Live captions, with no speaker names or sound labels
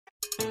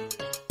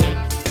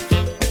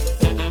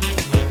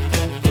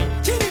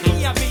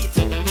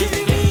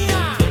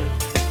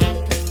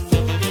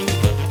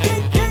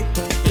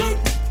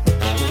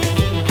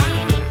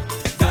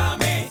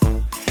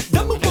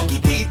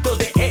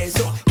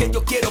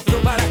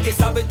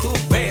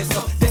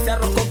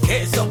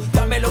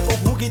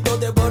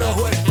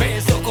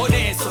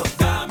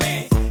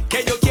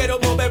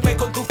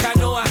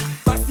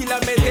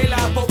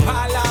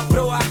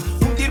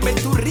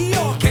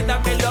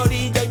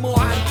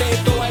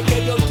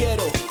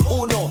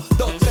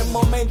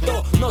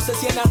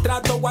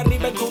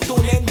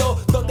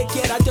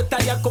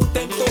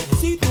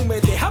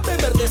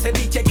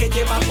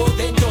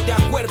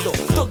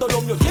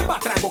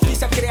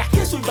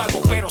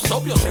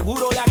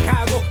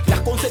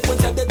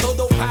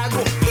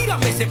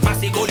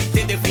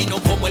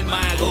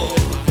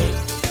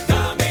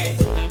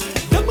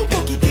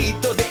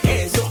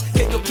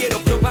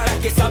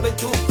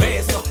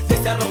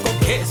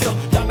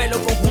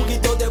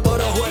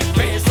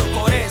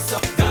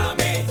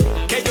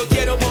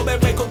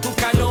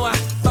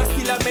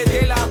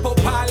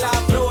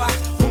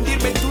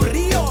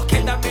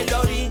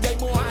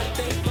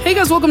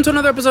Welcome to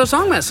another episode of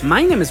Songmas.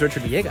 My name is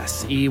Richard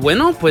Villegas. Y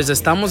bueno, pues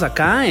estamos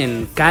acá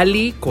en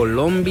Cali,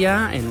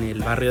 Colombia, en el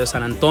barrio de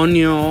San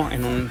Antonio,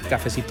 en un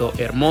cafecito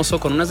hermoso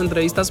con unas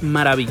entrevistas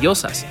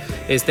maravillosas.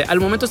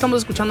 Al momento estamos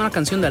escuchando una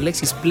canción de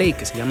Alexis Play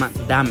que se llama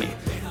Dame.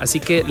 Así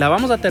que la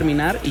vamos a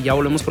terminar y ya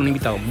volvemos con un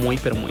invitado muy,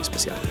 pero muy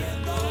especial.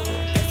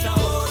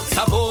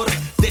 Sabor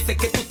de ese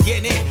que tú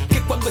tienes,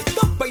 que cuando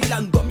estás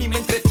bailando a mí me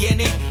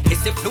entretiene.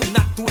 Ese flow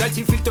natural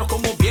sin filtro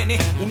como viene,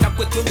 una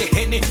cuestión de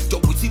genes. Yo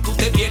voy si tú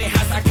te vienes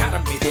a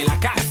sacarme de la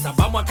casa,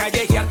 vamos a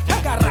callejear,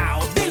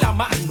 agarrado de la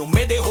mano,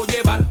 me dejo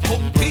llevar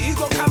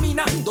contigo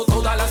caminando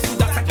toda la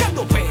ciudad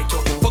sacando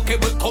pecho, porque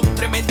voy con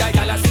tremenda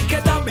yala. Así que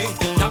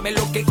dame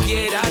lo que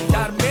quieras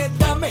darme,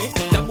 dame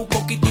un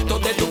poquitito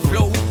de tu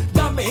flow,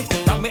 dame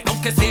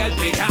aunque sea el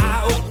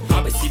pegado,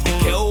 a ver si me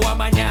quedo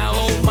amañado,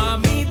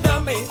 mami,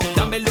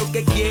 dame lo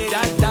que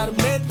quieras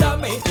darme,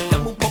 dame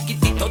un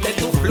poquitito de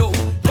tu flow,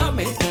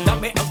 dame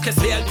aunque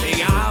sea el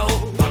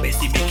pegado, a ver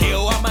si me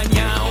quedo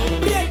amañado.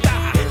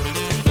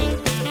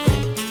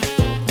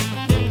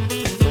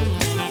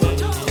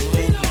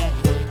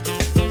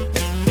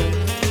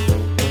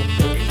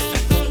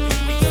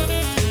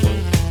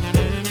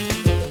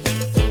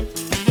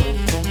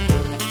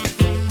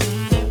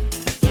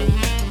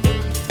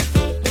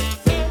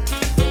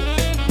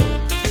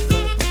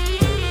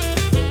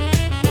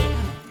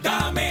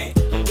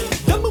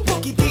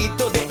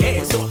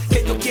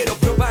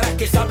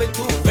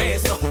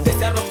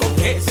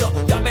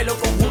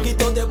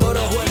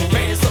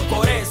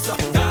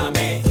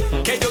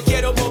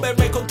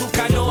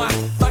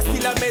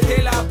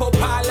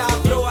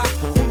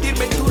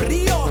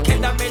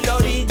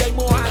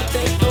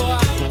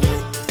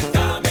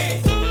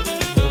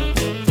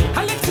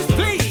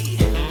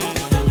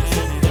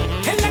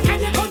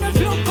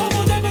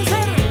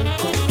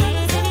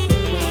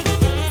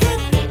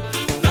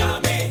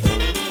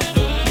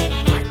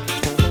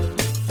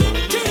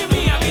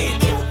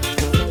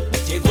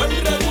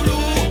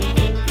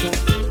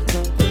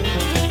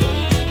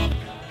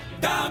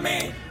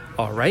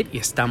 Y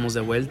estamos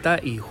de vuelta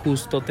y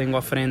justo tengo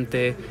a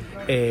frente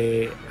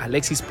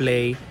Alexis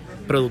Play,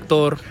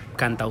 productor,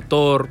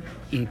 cantautor,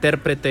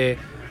 intérprete,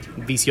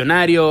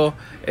 visionario,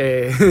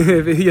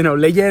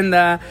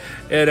 leyenda,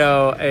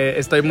 pero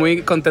estoy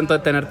muy contento de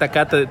tenerte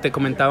acá. Te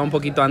comentaba un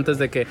poquito antes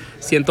de que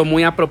siento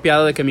muy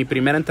apropiado de que mi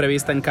primera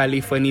entrevista en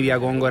Cali fue Nidia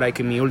Góngora y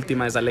que mi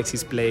última es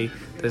Alexis Play.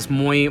 Entonces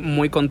muy,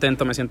 muy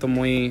contento, me siento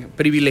muy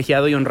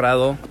privilegiado y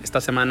honrado esta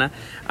semana.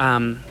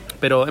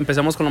 Pero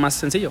empezamos con lo más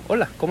sencillo.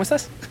 Hola, ¿cómo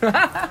estás?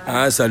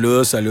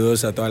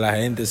 Saludos a toda la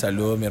gente.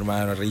 Saludos, mi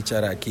hermano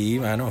Richard aquí,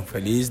 mano.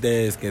 Feliz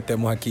de que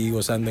estemos aquí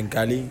gozando en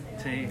Cali.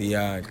 Sí.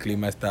 El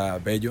clima está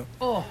bello.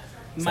 Oh,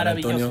 San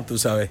maravilloso. Antonio, tú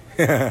sabes.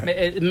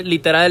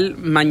 Literal,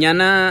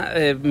 mañana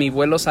mi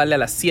vuelo sale a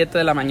las 7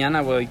 de la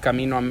mañana. Voy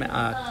camino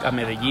a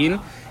Medellín.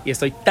 Y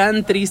estoy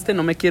tan triste,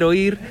 no me quiero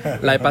ir.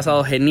 La he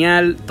pasado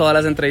genial. Todas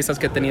las entrevistas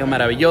que he tenido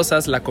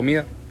maravillosas. La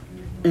comida,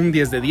 un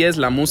 10 de 10,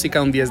 la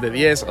música un 10 de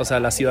 10, o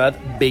sea, la ciudad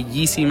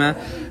bellísima,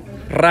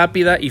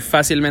 rápida y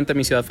fácilmente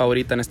mi ciudad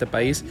favorita en este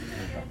país.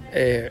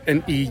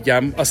 Y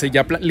ya, o sea,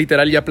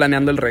 literal ya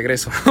planeando el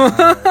regreso.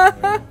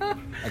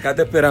 Acá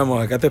te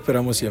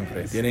esperamos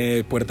siempre.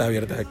 Tiene puertas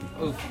abiertas aquí.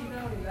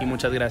 Y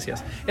muchas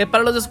gracias.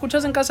 Para los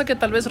escuchas en casa que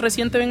tal vez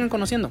recién te vengan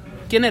conociendo,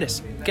 ¿quién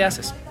eres? ¿Qué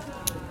haces?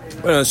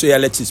 Bueno, soy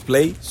Alexis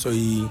Play,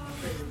 soy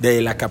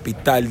de la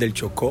capital del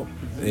Chocó,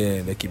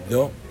 de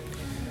Quibdó.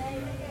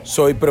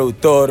 Soy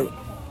productor,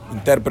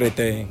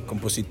 intérprete,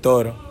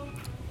 compositor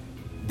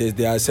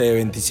desde hace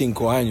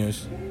 25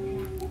 años.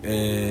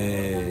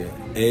 He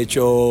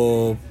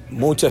hecho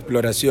mucha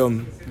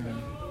exploración.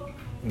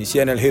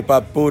 Inicié en el hip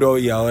hop puro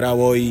y ahora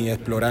voy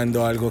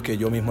explorando algo que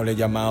yo mismo le he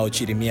llamado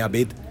chirimía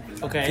beat,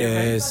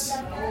 es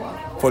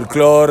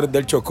folclore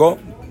del Chocó,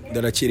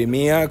 de la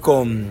chirimía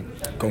con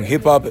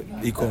hip hop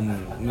y con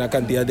una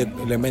cantidad de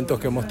elementos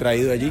que hemos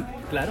traído allí.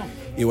 Claro.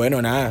 Y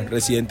bueno, nada,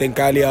 residente en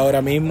Cali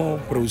ahora mismo,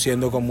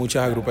 produciendo con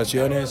muchas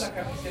agrupaciones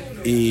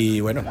y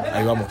bueno,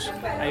 ahí vamos.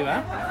 Ahí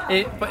va.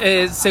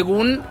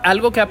 Según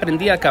algo que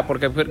aprendí acá,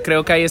 porque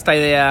creo que hay esta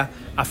idea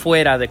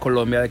afuera de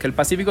Colombia, de que el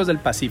Pacífico es del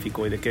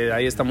Pacífico y de que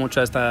ahí está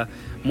mucha esta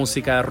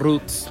música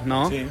roots,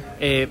 ¿no? Sí.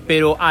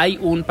 Pero hay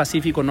un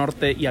Pacífico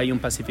Norte y hay un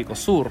Pacífico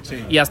Sur, Sí.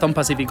 y hasta un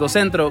Pacífico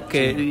Centro,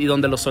 y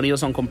donde los sonidos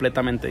son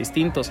completamente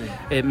distintos.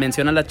 Sí.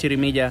 Menciona la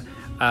chirimilla,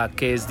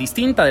 que es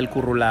distinta del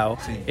currulao.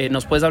 Sí.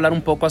 ¿Nos puedes hablar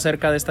un poco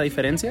acerca de esta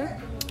diferencia?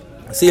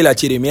 Sí, la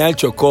chirimía del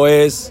Chocó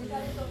es,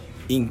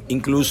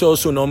 incluso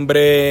su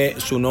nombre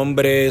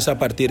es a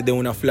partir de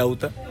una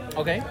flauta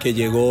Okay. que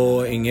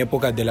llegó en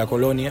épocas de la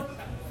colonia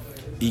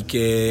y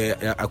que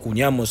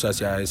acuñamos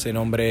hacia ese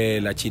nombre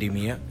la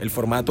chirimía. El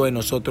formato de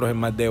nosotros es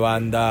más de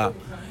banda,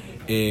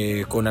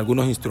 con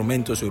algunos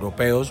instrumentos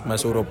europeos,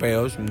 más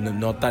europeos,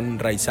 no tan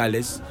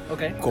raizales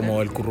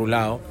como el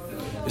currulao.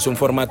 Es un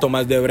formato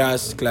más de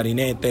brass,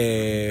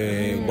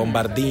 clarinete,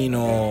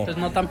 bombardino. Entonces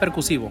no tan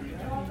percusivo.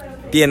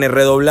 Tiene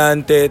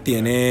redoblante,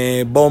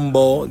 tiene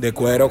bombo de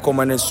cuero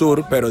como en el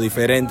sur, pero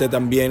diferente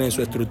también en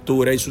su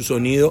estructura y su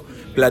sonido.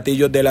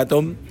 Platillos de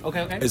latón.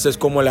 Okay. Esa es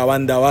como la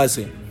banda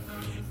base.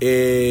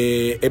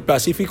 El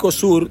Pacífico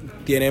Sur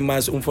tiene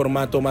un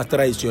formato más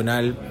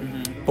tradicional,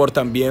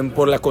 también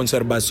por la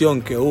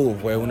conservación que hubo.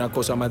 Fue una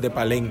cosa más de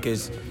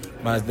palenques,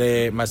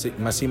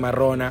 más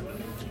cimarrona,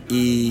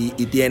 y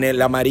tiene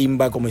la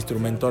marimba como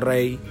instrumento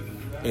rey,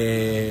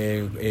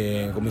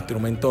 como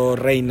instrumento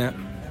reina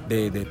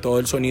de todo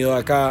el sonido de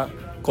acá,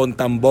 con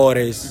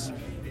tambores.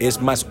 Es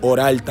más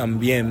oral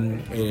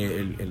también.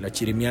 La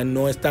chirimía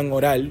no es tan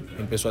oral,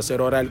 empezó a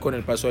ser oral con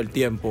el paso del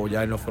tiempo,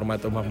 ya en los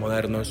formatos más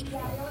modernos.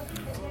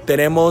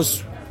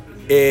 Tenemos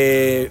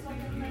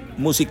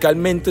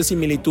musicalmente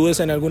similitudes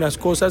en algunas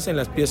cosas, en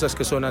las piezas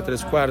que son a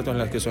 3/4, en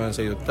las que son a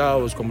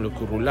 6/8, como los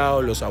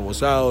currulados, los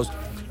abosados,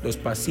 los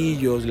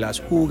pasillos,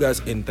 las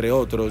jugas, entre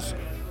otros.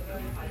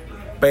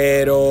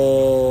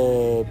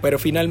 Pero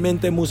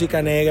finalmente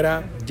música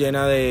negra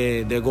llena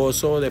de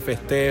gozo, de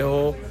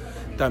festejo,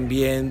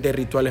 también de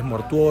rituales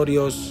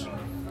mortuorios,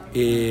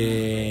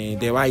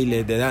 de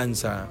baile, de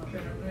danza.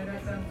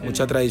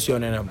 Mucha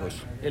tradición en ambos.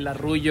 El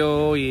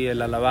arrullo y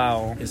el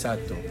alabao.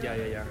 Exacto. Ya.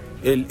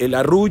 El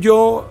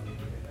arrullo,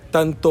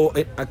 tanto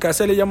acá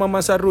se le llama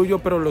más arrullo,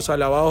 pero los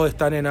alabados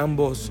están en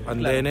ambos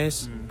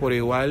andenes por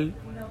igual.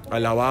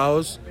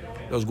 Alabados,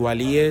 los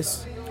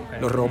gualíes,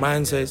 los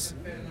romances,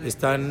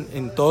 están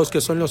en todos,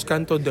 que son los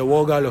cantos de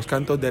boga, los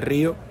cantos de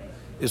río.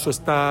 Eso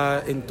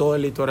está en todo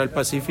el litoral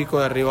pacífico,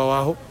 de arriba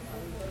abajo,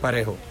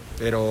 parejo.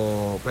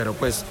 Pero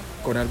pues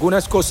con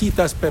algunas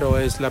cositas, pero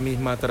es la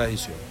misma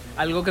tradición.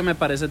 Algo que me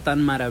parece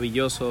tan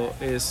maravilloso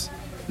es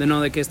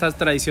de que estas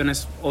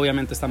tradiciones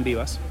obviamente están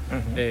vivas,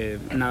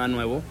 nada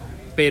nuevo,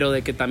 pero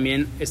de que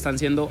también están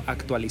siendo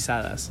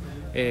actualizadas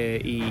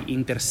y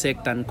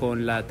intersectan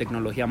con la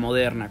tecnología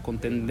moderna, con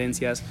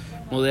tendencias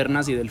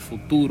modernas y del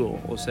futuro.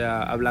 O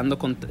sea, hablando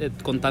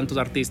con tantos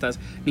artistas,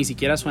 ni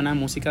siquiera suena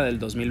música del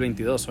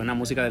 2022, suena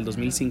música del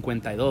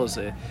 2052.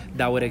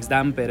 Douwer X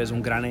Damper es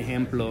un gran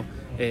ejemplo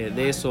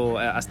de eso.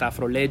 Hasta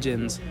Afro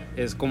Legends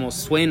es como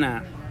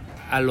suena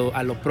a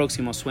lo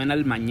próximo, suena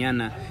el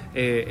mañana.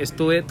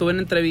 Tuve una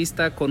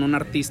entrevista con un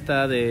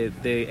artista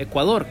de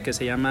Ecuador que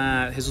se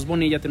llama Jesús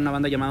Bonilla, tiene una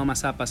banda llamada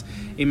Mazapas,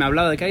 y me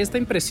hablaba de que hay esta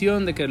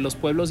impresión de que los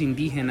pueblos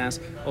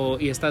indígenas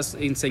y estas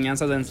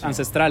enseñanzas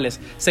ancestrales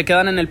se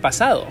quedan en el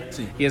pasado.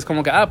 Sí. Y es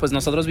como que, pues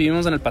nosotros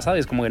vivimos en el pasado,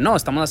 y es como que no,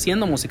 estamos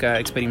haciendo música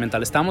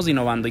experimental, estamos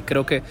innovando, y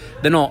creo que,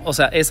 o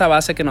sea, esa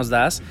base que nos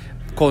das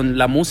con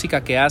la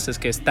música que haces,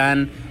 que es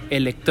tan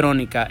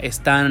electrónica,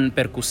 es tan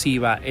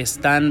percusiva, es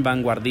tan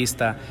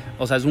vanguardista,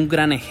 o sea, es un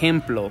gran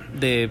ejemplo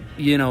de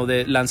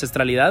la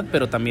ancestralidad,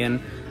 pero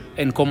también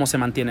en cómo se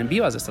mantienen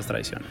vivas estas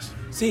tradiciones.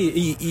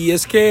 Sí, y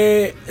es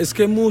que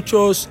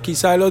muchos,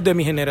 quizá los de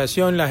mi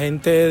generación, la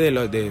gente de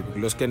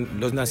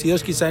los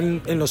nacidos quizá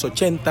en los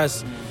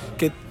 80s,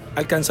 que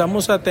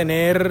alcanzamos a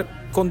tener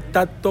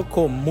contacto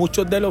con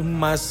muchos de los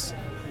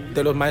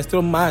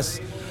maestros más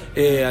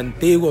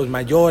antiguos,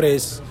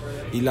 mayores,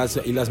 y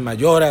las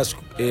mayoras,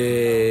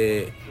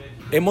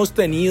 hemos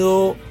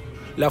tenido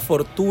la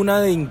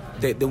fortuna de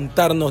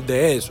untarnos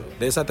de eso,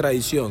 de esa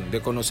tradición,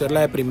 de conocerla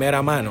de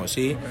primera mano,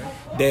 ¿sí?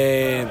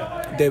 De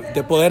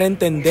poder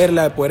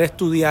entenderla, de poder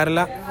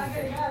estudiarla,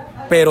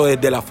 pero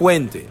desde la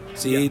fuente,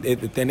 ¿sí? De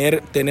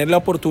tener la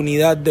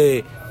oportunidad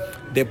de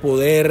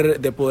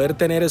poder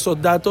tener esos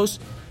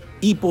datos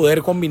y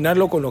poder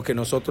combinarlo con lo que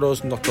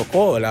nosotros nos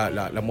tocó,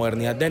 la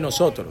modernidad de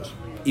nosotros,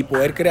 y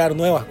poder crear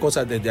nuevas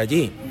cosas desde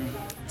allí,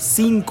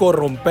 sin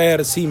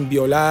corromper, sin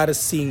violar,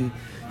 sin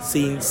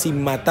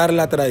matar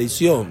la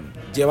tradición,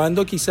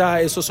 llevando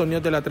quizá esos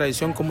sonidos de la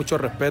tradición con mucho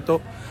respeto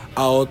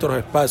a otros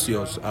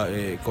espacios,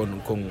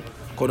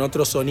 con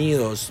otros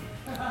sonidos,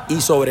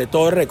 y sobre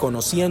todo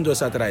reconociendo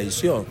esa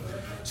tradición.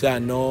 O sea,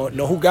 no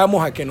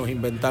jugamos a que nos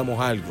inventamos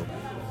algo.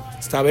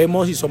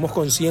 Sabemos y somos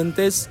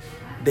conscientes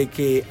de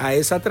que a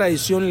esa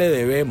tradición le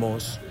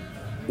debemos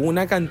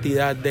una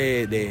cantidad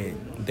de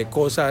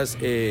cosas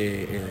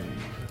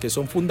que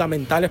son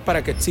fundamentales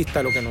para que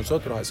exista lo que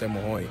nosotros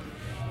hacemos hoy.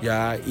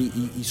 ¿Ya?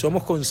 Y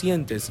somos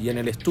conscientes, y en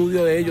el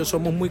estudio de ellos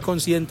somos muy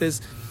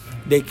conscientes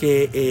de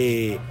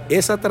que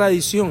esa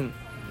tradición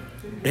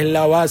es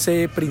la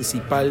base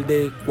principal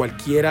de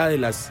cualquiera de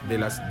las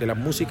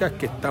músicas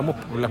que estamos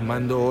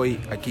plasmando hoy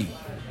aquí,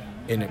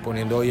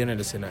 poniendo hoy en el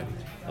escenario.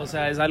 O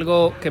sea, es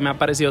algo que me ha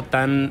parecido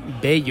tan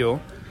bello,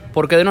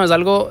 porque de nuevo es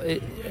algo,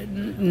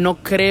 no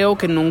creo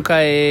que nunca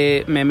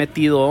me he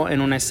metido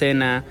en una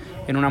escena,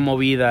 en una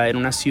movida, en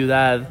una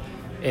ciudad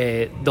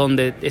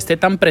donde esté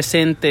tan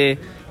presente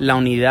la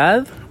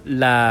unidad,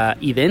 la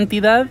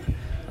identidad,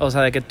 o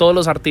sea, de que todos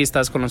los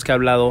artistas con los que he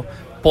hablado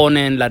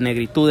ponen la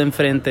negritud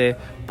enfrente,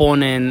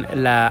 ponen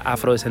la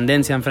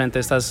afrodescendencia enfrente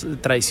de estas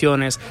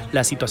tradiciones,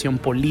 la situación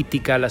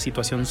política, la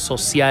situación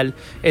social.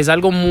 Es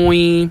algo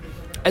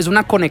es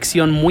una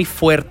conexión muy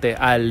fuerte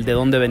al de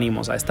dónde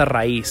venimos, a esta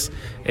raíz.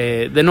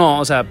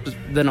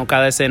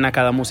 Cada escena,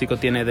 cada músico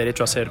tiene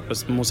derecho a hacer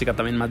pues, música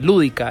también más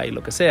lúdica y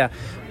lo que sea,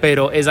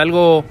 pero es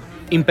algo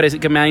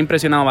que me ha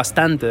impresionado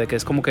bastante, de que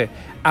es como que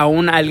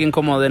aún alguien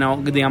como,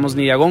 digamos,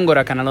 Nidia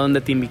Góngora, Canalón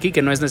de Timbiquí,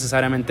 que no es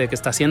necesariamente que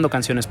está haciendo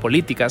canciones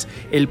políticas,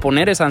 el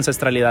poner esa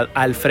ancestralidad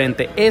al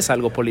frente es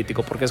algo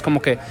político, porque es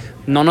como que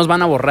no nos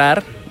van a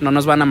borrar, no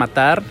nos van a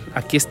matar,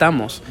 aquí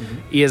estamos.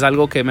 Y es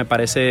algo que me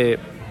parece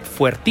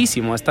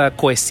fuertísimo, esta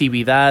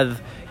cohesividad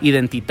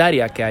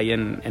identitaria que hay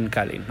en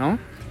Cali, ¿no?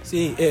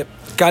 Sí,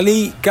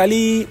 Cali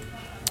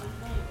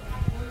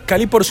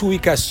por su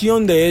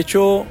ubicación, de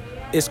hecho,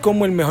 es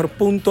como el mejor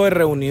punto de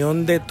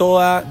reunión de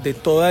toda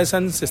esa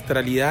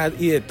ancestralidad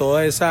y de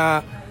toda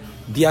esa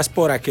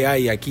diáspora que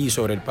hay aquí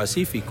sobre el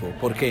Pacífico,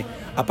 porque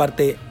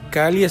aparte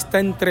Cali está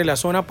entre la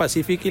zona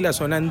pacífica y la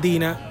zona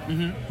andina,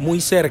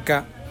 muy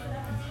cerca,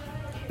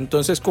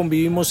 entonces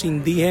convivimos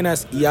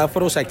indígenas y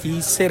afros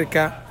aquí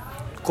cerca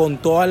con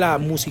toda la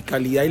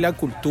musicalidad y la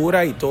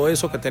cultura y todo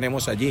eso que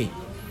tenemos allí.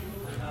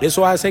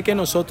 Eso hace que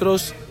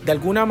nosotros, de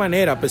alguna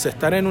manera, pues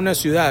estar en una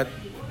ciudad,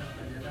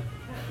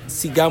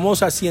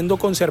 sigamos haciendo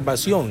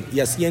conservación y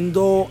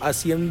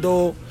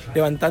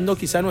levantando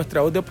quizá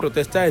nuestra voz de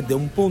protesta desde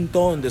un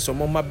punto donde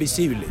somos más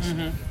visibles,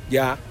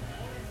 ya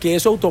que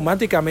eso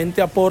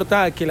automáticamente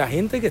aporta a que la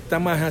gente que está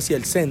más hacia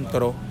el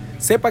centro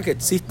sepa que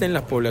existen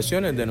las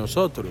poblaciones de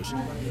nosotros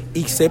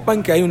y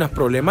sepan que hay unas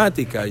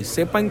problemáticas y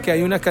sepan que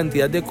hay una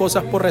cantidad de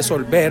cosas por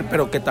resolver,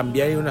 pero que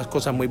también hay unas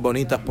cosas muy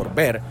bonitas por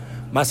ver,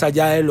 más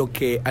allá de lo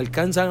que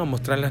alcanzan a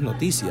mostrar las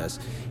noticias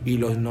y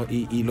los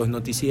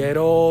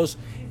noticieros,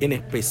 en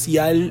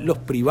especial los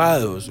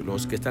privados,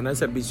 los que están al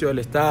servicio del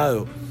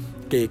Estado,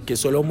 que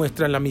solo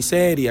muestran la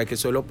miseria, que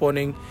solo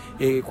ponen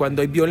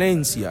cuando hay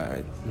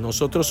violencia.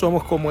 Nosotros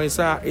somos como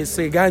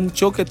ese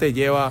gancho que te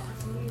lleva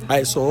a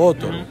eso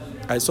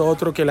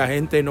otro que la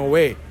gente no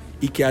ve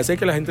y que hace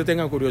que la gente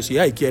tenga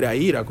curiosidad y quiera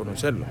ir a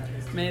conocerlo.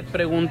 Me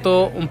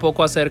pregunto un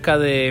poco acerca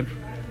de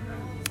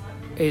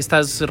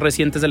estas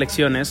recientes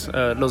elecciones.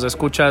 Los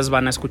escuchas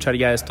van a escuchar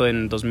ya esto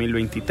en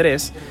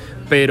 2023,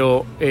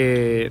 pero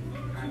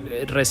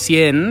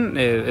recién,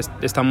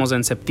 estamos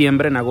en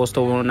septiembre, en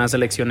agosto hubo unas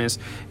elecciones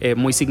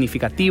muy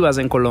significativas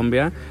en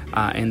Colombia.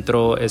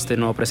 Entró este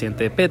nuevo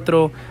presidente de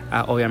Petro,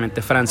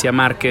 obviamente Francia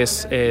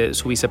Márquez,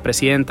 su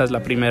vicepresidenta, es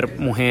la primera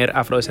mujer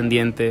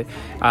afrodescendiente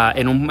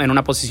en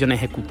una posición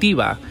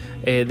ejecutiva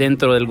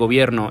dentro del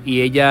gobierno,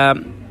 y ella,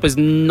 pues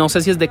no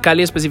sé si es de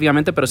Cali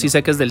específicamente, pero sí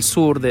sé que es del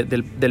sur,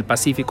 del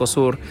Pacífico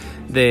Sur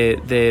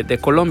de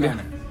Colombia.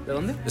 ¿De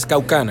dónde? Es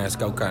caucana.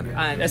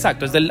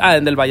 Exacto, es del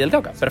Valle del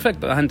Cauca,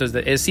 perfecto.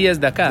 Entonces, sí es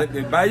de acá.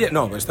 Del Valle,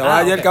 no, está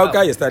Valle del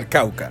Cauca y está el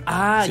Cauca.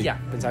 Sí. Ya,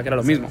 pensaba que era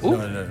lo mismo. No.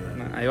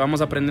 Ahí vamos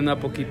aprendiendo a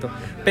poquito.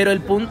 Pero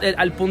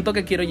al punto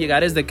que quiero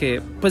llegar es de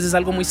que, pues es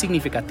algo muy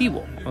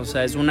significativo. O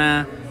sea,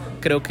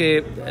 creo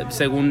que,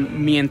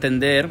 según mi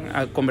entender,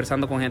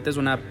 conversando con gente, es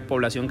una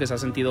población que se ha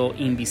sentido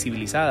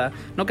invisibilizada.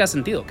 No que ha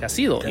sentido, que ha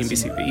sido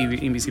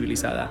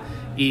invisibilizada.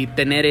 Y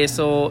tener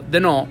eso,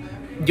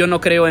 yo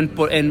no creo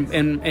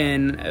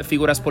en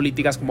figuras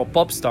políticas como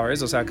pop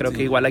stars, o sea, creo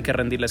que igual hay que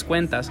rendirles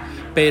cuentas,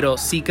 pero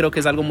sí creo que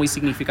es algo muy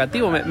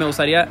significativo. Me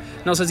gustaría,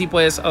 no sé si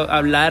puedes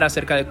hablar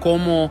acerca de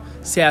cómo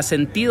se ha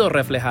sentido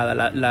reflejada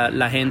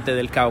la gente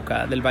del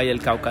Cauca, del Valle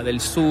del Cauca, del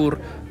sur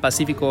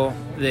Pacífico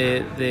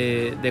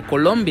de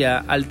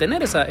Colombia, al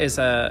tener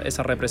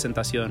esa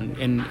representación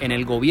en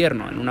el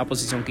gobierno, en una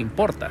posición que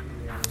importa.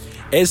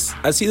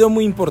 Ha sido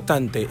muy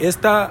importante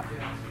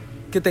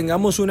que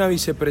tengamos una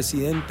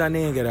vicepresidenta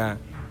negra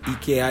y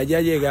que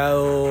haya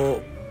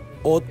llegado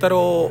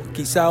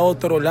quizá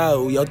otro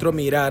lado y otro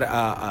mirar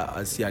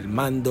hacia el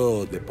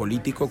mando de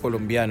político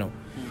colombiano,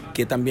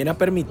 que también ha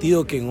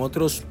permitido que en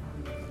otros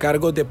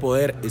cargos de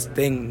poder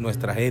estén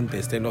nuestra gente,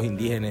 estén los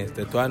indígenas,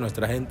 esté toda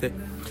nuestra gente.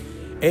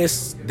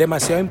 Es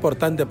demasiado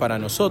importante para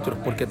nosotros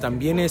porque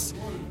también es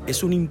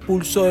un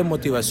impulso de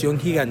motivación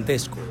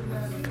gigantesco,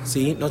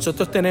 ¿sí?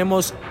 Nosotros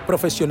tenemos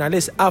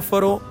profesionales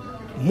afro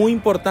muy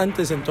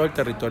importantes en todo el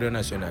territorio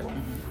nacional,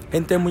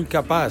 gente muy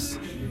capaz,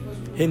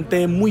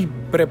 gente muy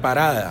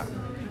preparada.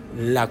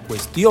 La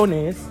cuestión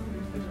es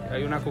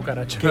hay una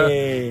cucaracha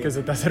que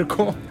se te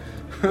acercó.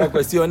 La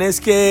cuestión es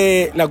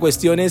que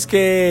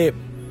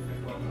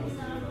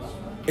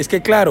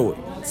claro,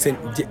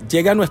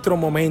 llega nuestro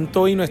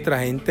momento y nuestra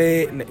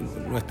gente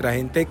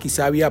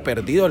quizá había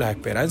perdido las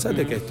esperanzas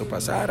de que esto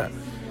pasara.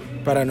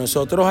 Para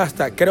nosotros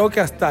creo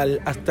que hasta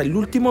el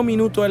último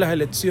minuto de las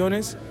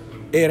elecciones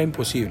era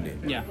imposible.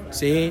 Yeah.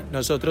 Sí,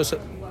 nosotros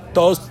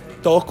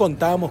todos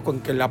contábamos con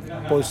que la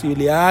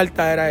posibilidad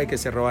alta era de que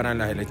se robaran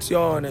las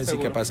elecciones.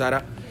 Seguro. Y que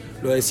pasara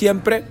lo de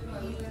siempre,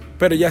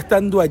 pero ya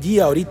estando allí,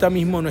 ahorita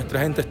mismo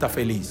nuestra gente está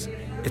feliz.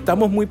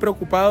 Estamos muy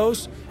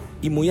preocupados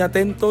y muy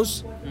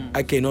atentos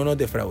a que no nos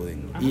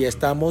defrauden. Y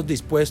estamos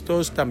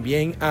dispuestos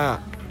también a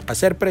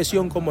hacer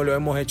presión como lo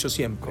hemos hecho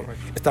siempre.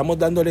 Correcto. Estamos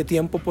dándole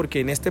tiempo porque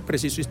en este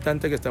preciso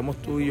instante que estamos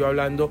tú y yo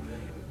hablando,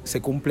 se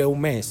cumple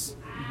un mes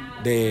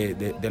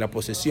de la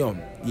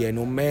posesión. Y en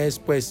un mes,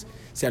 pues,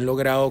 se han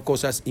logrado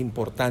cosas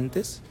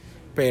importantes,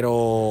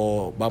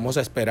 pero vamos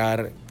a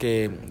esperar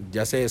que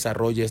ya se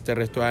desarrolle este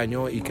resto de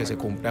año y que se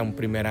cumpla un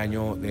primer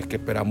año de que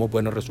esperamos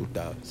buenos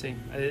resultados. Sí,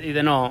 y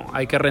de nuevo,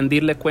 hay que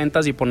rendirle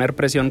cuentas y poner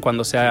presión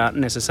cuando sea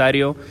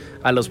necesario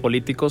a los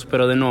políticos,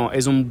 pero de nuevo,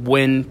 es un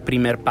buen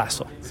primer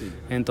paso. Sí.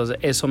 Entonces,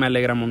 eso me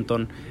alegra un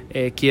montón.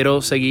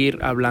 Quiero seguir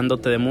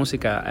hablándote de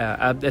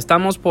música.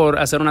 Estamos por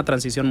hacer una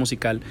transición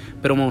musical,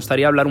 pero me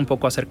gustaría hablar un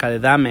poco acerca de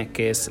Dame,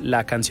 que es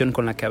la canción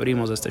con la que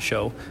abrimos este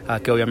show,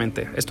 que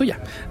obviamente es tuya.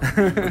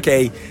 Ok,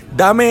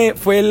 Dame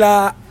fue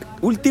la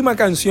última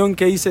canción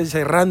que hice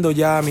cerrando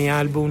ya mi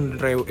álbum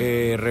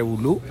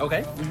Revolú,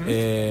 okay.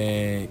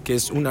 Que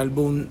es un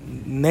álbum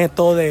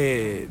neto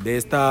de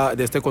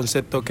este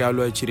concepto que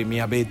hablo de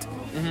Chirimía Beat,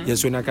 y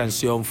es una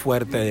canción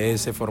fuerte de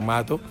ese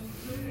formato,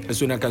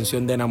 es una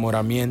canción de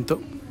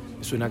enamoramiento,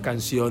 es una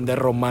canción de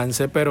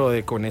romance, pero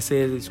con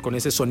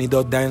ese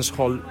sonido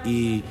dancehall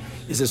y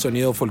ese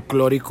sonido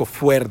folclórico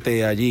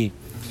fuerte allí.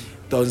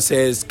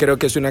 Entonces creo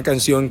que es una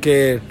canción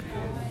que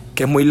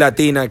es muy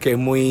latina, que es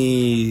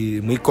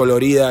muy, muy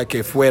colorida, que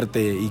es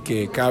fuerte y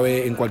que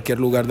cabe en cualquier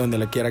lugar donde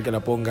la quiera que la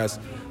pongas.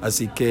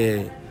 Así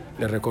que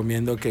les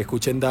recomiendo que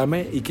escuchen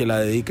Dame y que la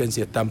dediquen si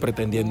están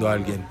pretendiendo a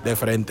alguien de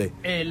frente.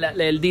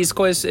 El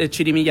disco es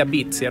Chirimía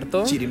Beat,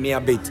 ¿cierto?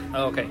 Chirimía Beat.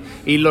 Ok.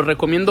 Y lo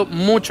recomiendo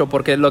mucho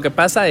porque lo que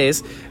pasa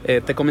es,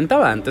 te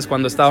comentaba antes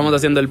cuando estábamos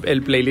haciendo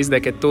el playlist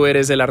de que tú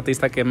eres el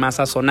artista que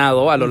más ha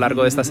sonado a lo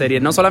largo de esta serie,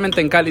 no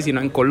solamente en Cali,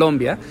 sino en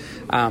Colombia.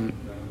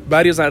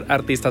 Varios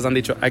artistas han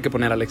dicho hay que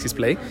poner Alexis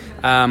Play,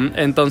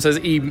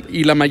 entonces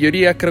y la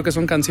mayoría creo que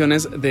son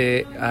canciones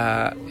de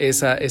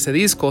ese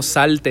disco.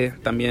 Salte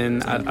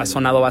también ha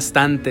sonado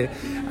bastante,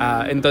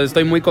 entonces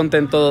estoy muy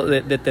contento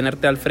de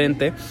tenerte al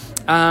frente.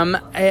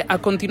 A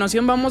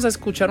continuación vamos a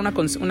escuchar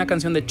una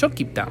canción de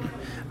Chucky Town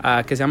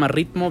que se llama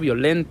Ritmo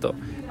Violento.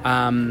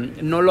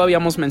 No lo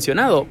habíamos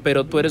mencionado,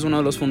 pero tú eres uno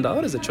de los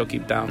fundadores de Chucky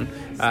Town.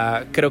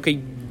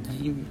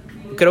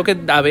 Creo que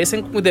de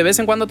vez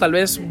en cuando tal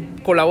vez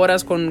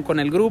colaboras con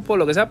el grupo,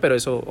 lo que sea, pero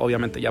eso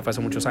obviamente ya fue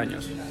hace muchos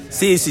años.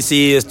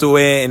 Sí,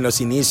 estuve en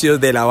los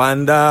inicios de la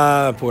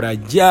banda por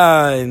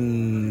allá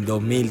en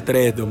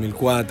 2003,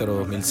 2004,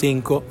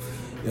 2005,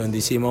 donde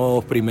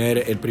hicimos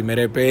el primer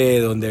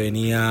EP donde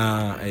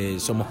venía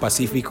Somos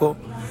Pacífico.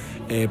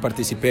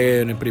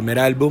 Participé en el primer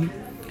álbum,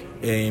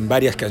 en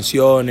varias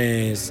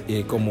canciones,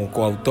 como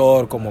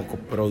coautor, como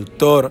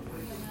coproductor.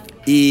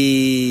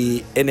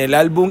 Y en el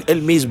álbum,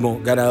 el mismo,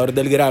 ganador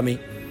del Grammy,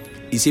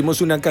 hicimos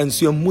una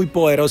canción muy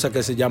poderosa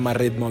que se llama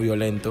Ritmo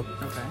Violento,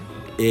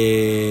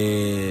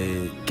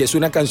 que es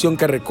una canción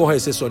que recoge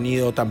ese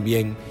sonido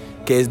también,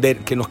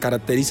 que nos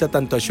caracteriza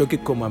tanto a Shoki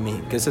como a mí,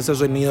 que es ese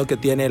sonido que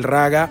tiene el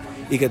raga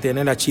y que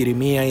tiene la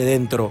chirimía ahí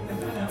dentro,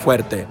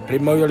 fuerte.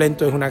 Ritmo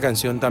Violento es una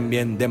canción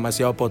también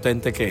demasiado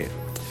potente que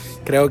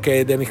creo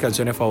que es de mis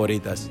canciones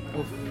favoritas.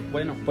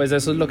 Bueno, pues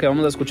eso es lo que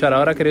vamos a escuchar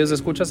ahora, queridos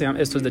escuchas.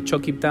 Esto es de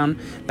Chucky Town,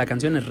 la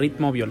canción es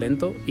Ritmo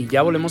Violento y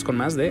ya volvemos con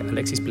más de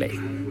Alexis Play.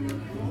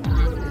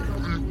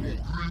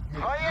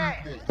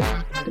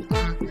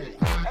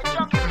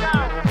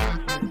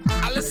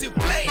 Alexis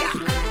Play.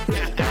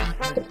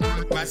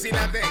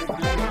 Vacílate.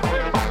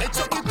 El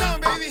Chucky Town,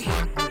 baby.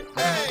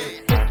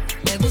 Hey.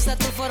 Me gusta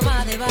tu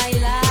forma de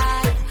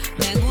bailar,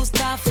 me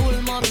gusta full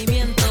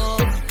movimiento,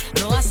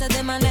 lo haces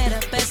de manera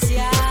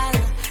especial,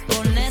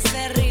 con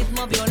ese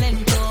ritmo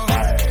violento.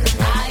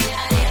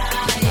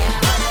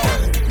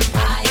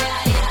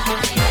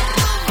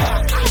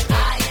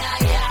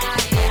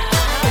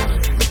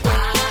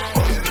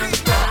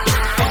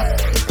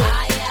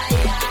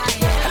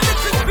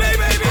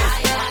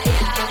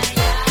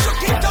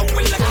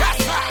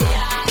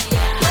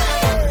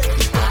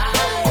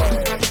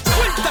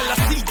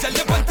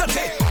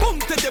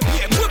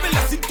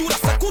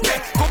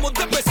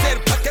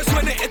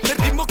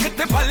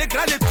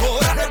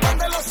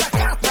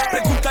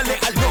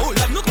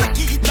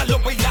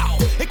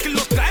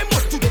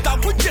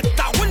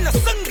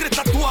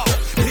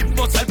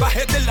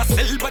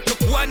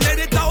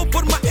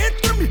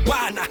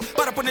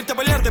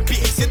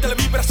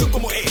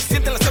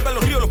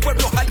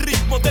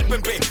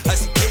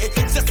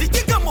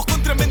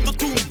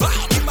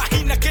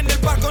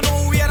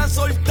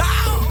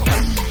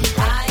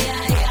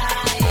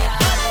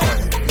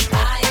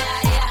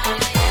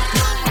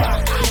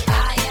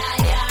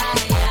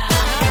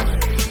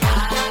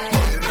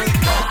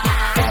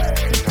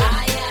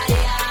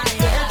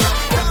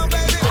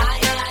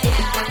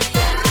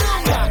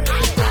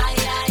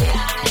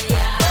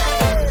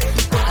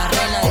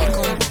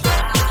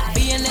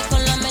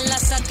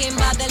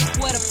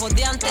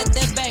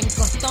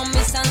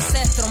 mis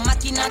ancestros,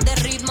 máquinas de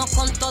ritmo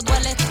con todo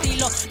el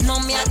estilo. No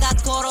me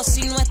hagas coro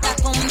si no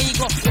estás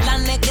conmigo. La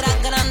negra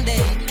grande,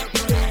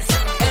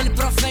 el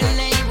profe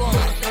Neighbor,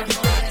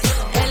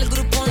 el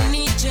grupo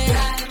Nietzsche,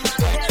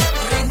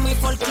 ritmo y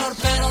folclor,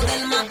 pero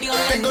del más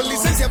violento. Tengo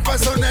licencia para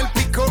sonar el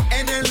pico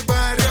en el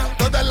barrio,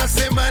 toda la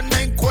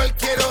semana en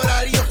cualquier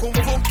horario, con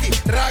funky,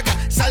 raga,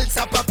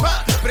 salsa,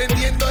 papá,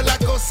 prendiendo la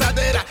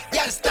gozadera.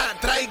 Ya está,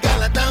 traiga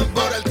la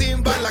tambora, el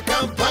timba, la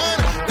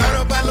campana,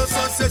 claro para los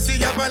socios y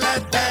ya para la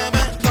dama.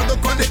 Todo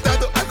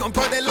conectado al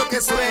compás de lo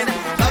que suena.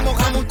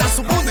 Vamos a montar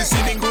su mundo y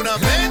sin ninguna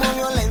pena. Ritmo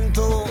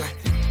violento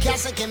que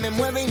hace que me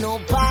mueva y no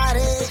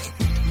pare.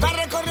 Va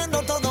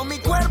recorriendo todo mi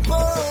cuerpo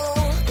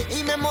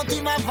y me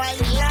motiva a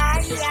bailar.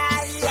 Ay,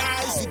 ay,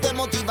 ay. Si te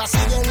motiva,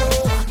 síguelo.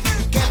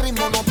 Que el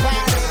ritmo no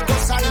pare,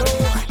 gózalo.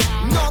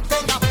 No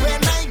tengas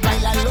pena y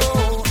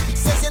bailalo.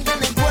 Se siente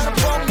en el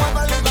cuerpo,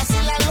 muévalo y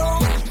vacílalo.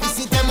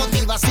 Y si te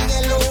motiva,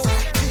 síguelo.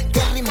 Que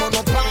el ritmo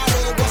no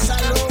pare,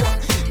 gózalo.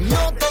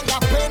 No tengas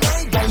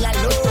pena y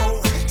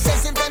bailalo.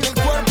 Se siente en el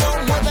cuerpo,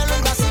 muévelo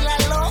y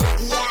vacílalo.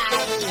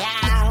 Yeah,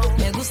 yeah.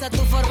 Me gusta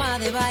tu forma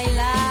de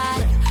bailar,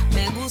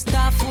 me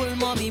gusta full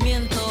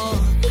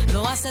movimiento.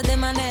 Lo haces de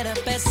manera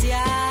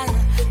especial,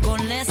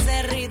 con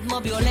ese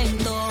ritmo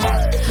violento.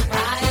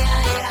 Ay,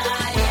 ay,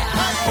 ay,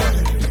 ay.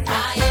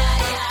 Ay,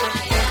 ay,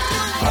 ay,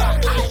 ay.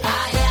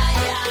 Ay, ay,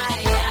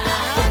 ay,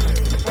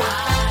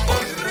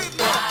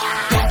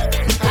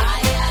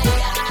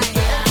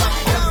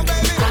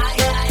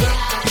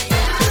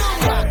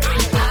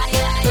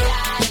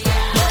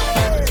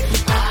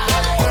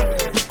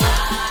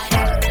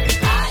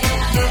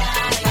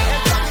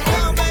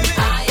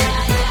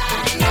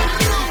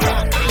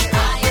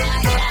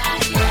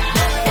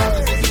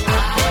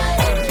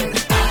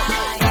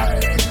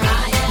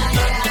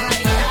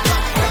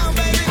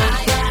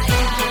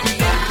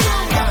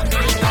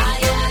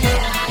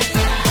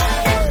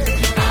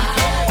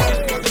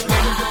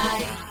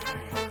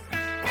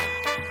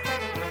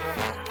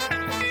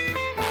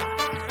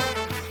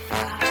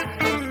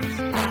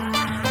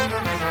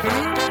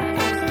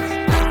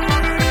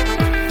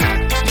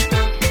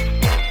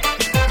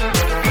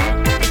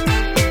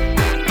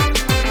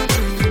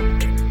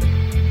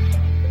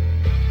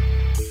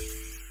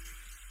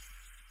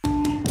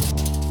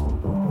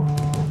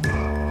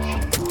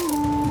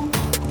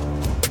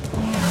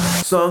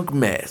 Song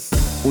Mess,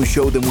 un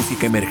show de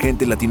música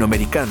emergente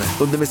latinoamericana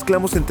donde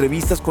mezclamos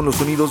entrevistas con los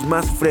sonidos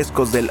más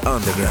frescos del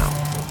underground.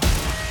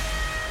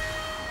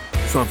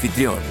 Su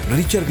anfitrión,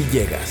 Richard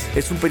Villegas,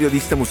 es un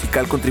periodista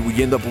musical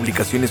contribuyendo a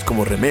publicaciones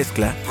como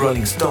Remezcla,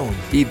 Rolling Stone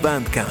y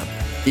Bandcamp.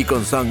 Y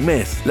con Song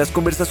Mess, las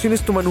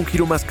conversaciones toman un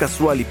giro más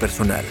casual y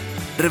personal,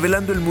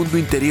 revelando el mundo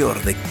interior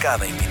de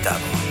cada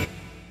invitado.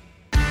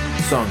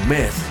 Song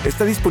Mess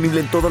está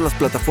disponible en todas las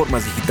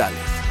plataformas digitales.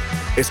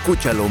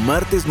 Escúchalo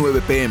martes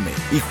 9 p.m.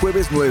 y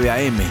jueves 9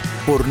 a.m.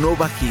 por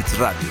Nova Hits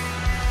Radio.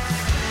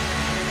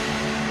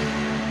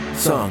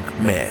 Song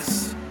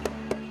Mess.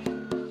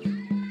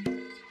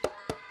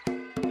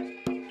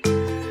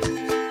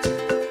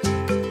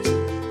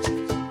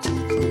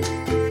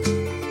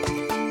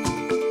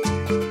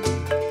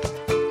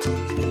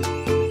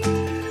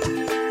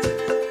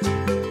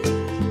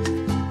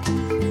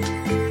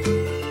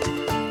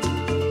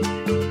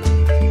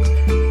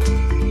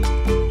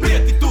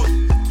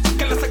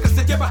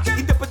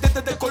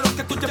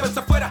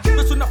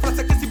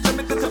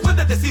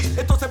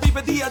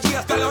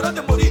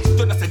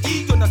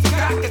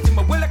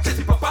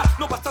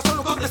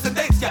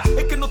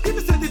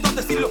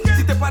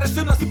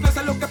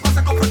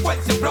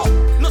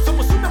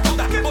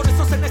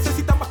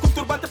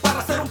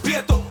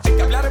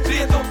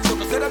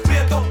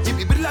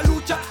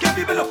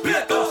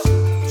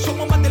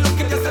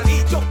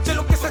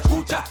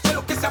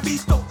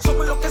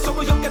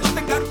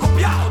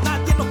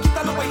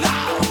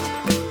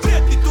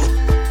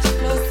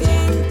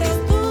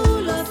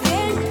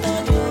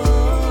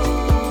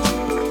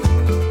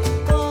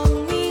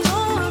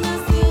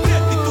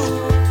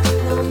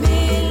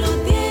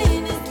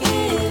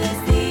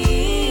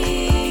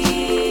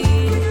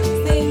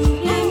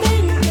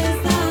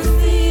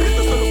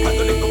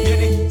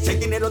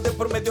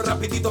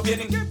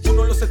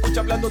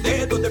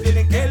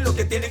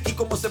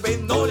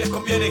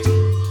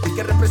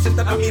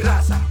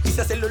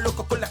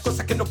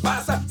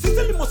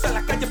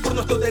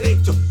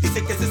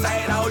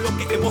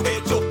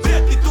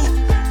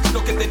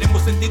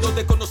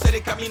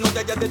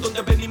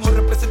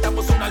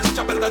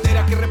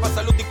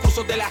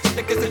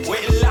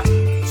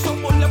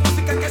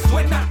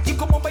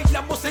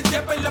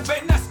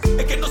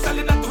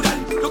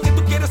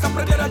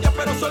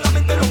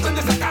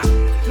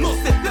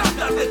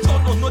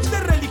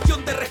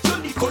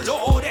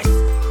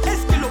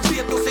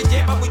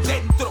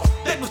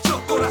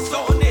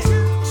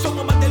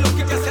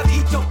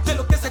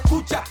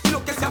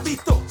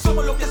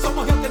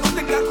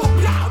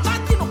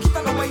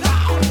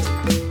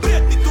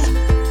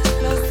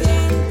 Lo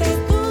siento.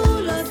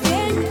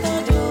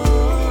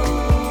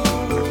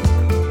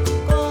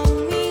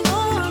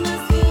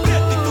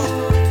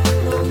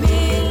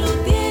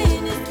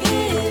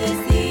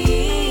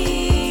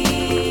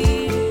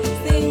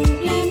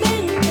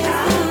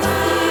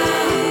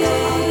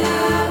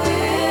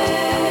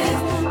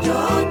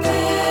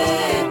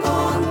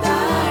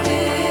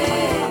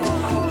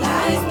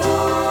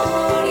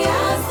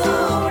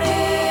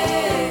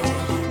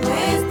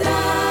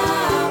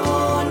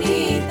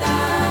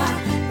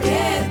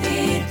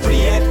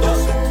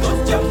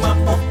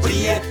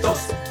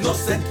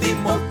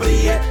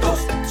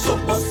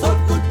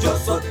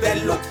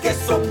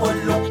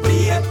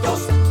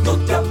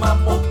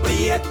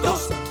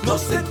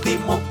 nos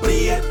sentimos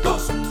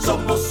prietos,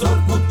 somos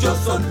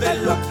orgullosos de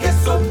lo que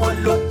somos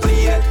los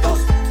prietos,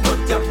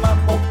 nos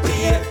llamamos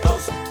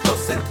prietos, nos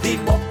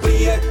sentimos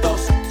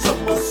prietos,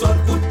 somos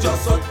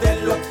orgullosos de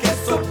lo que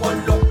somos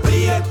los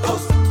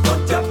prietos,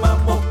 nos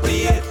llamamos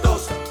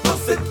prietos, nos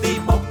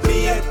sentimos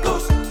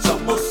prietos,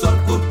 somos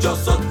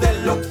orgullosos de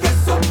lo que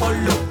somos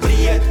los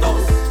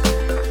prietos.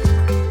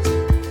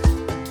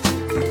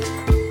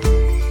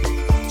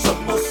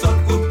 Somos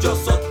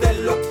orgullosos de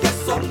lo que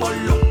somos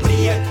los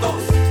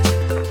prietos.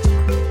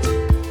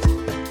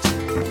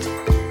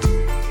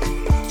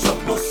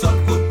 Somos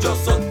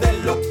orgullosos de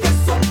lo que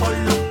somos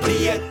los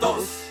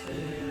prietos.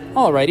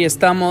 Alrighty,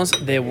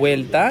 estamos de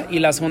vuelta y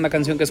la segunda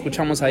canción que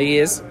escuchamos ahí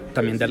es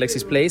también de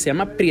Alexis Play, se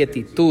llama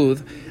Prietitud.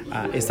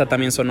 Esta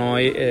también sonó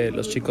hoy,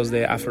 los chicos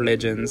de Afro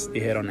Legends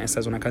dijeron, esta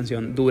es una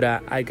canción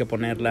dura, hay que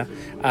ponerla.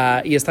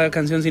 Y esta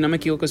canción, si no me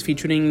equivoco, es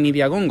featuring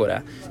Nidia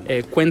Góngora.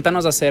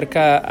 Cuéntanos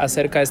acerca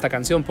de esta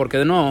canción, porque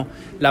de nuevo,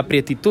 la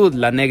prietitud,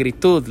 la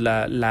negritud,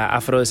 la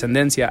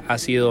afrodescendencia ha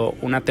sido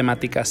una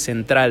temática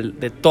central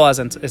de todas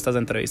estas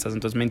entrevistas,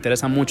 entonces me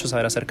interesa mucho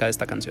saber acerca de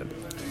esta canción.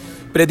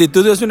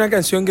 Prietitud es una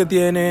canción que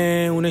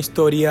tiene una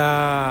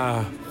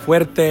historia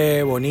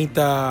fuerte,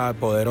 bonita,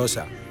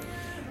 poderosa.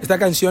 Esta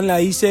canción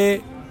la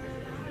hice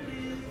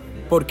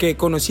porque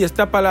conocí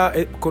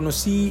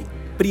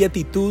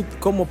prietitud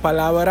como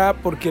palabra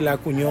porque la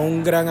acuñó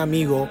un gran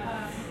amigo,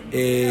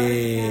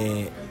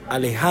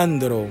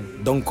 Alejandro,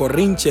 Don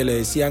Corrinche le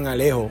decían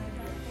Alejo,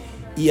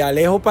 y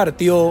Alejo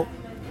partió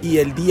y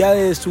el día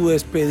de su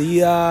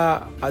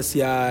despedida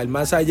hacia el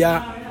más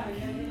allá,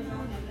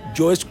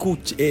 yo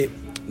escuché,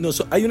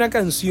 hay una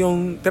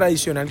canción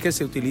tradicional que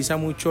se utiliza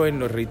mucho en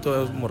los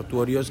ritos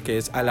mortuorios que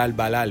es Al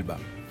alba al alba.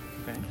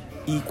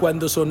 Y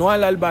cuando sonó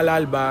Al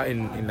alba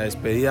en la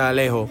despedida de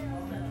Alejo,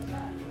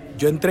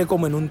 yo entré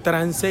como en un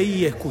trance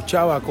y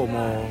escuchaba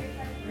como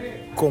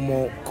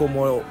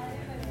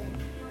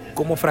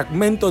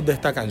fragmentos de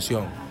esta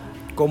canción.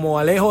 Como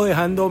Alejo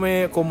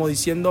dejándome, como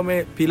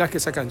diciéndome, pilas que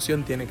esa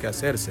canción tiene que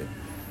hacerse.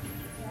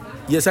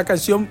 Y esa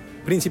canción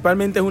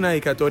principalmente es una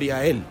dedicatoria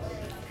a él.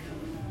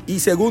 Y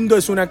segundo,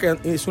 es una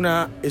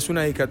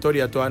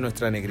dedicatoria a toda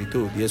nuestra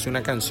negritud. Y es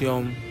una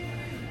canción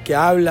que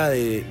habla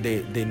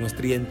de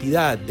nuestra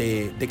identidad,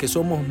 de que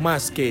somos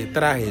más que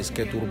trajes,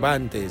 que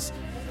turbantes,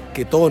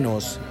 que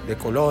tonos de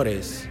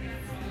colores,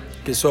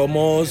 que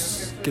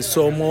somos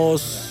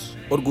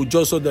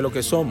orgullosos de lo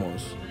que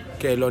somos,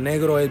 que lo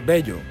negro es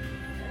bello,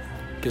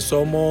 que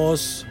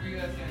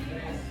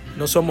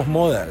no somos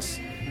modas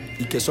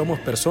y que somos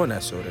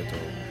personas sobre todo.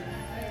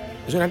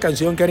 Es una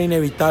canción que era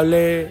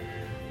inevitable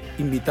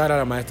invitar a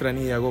la maestra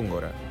Nidia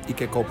Góngora y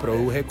que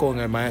coproduje con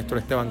el maestro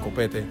Esteban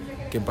Copete,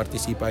 quien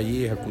participa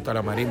allí, ejecuta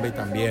la marimba y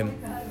también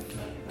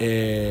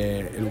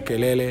el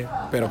ukelele,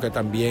 pero que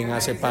también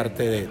hace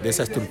parte de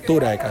esa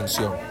estructura de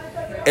canción.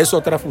 Es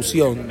otra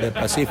fusión del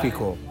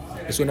Pacífico,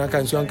 es una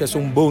canción que es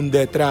un boom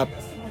de trap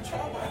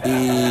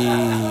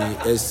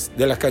y es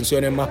de las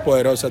canciones más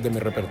poderosas de mi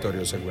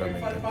repertorio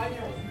seguramente.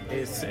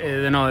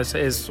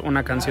 Es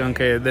una canción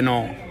que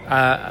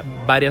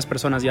varias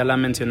personas ya la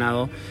han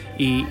mencionado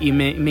y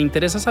me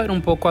interesa saber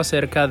un poco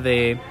acerca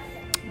de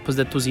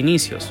tus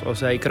inicios, o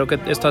sea, y creo que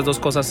estas dos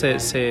cosas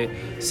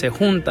se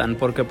juntan,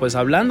 porque pues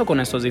hablando con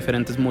estos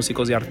diferentes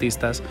músicos y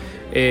artistas,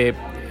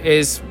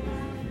 estoy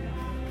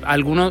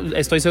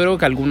seguro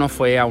que alguno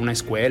fue a una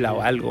escuela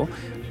o algo,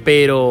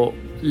 pero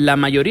la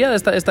mayoría de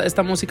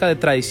esta música de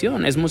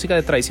tradición es música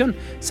de tradición.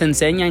 Se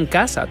enseña en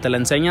casa, te la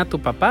enseña tu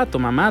papá, tu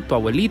mamá, tu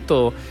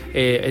abuelito,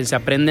 se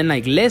aprende en la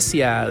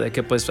iglesia, de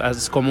que pues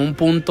es como un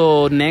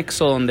punto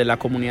nexo donde la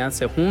comunidad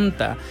se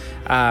junta.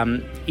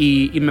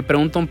 Y me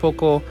pregunto un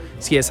poco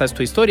si esa es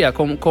tu historia.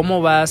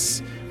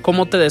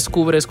 ¿Cómo te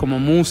descubres como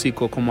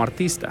músico, como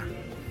artista?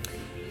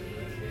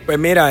 Pues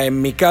mira,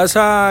 en mi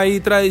casa hay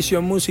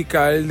tradición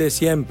musical de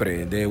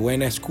siempre, de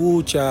buena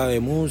escucha, de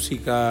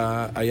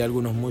música. Hay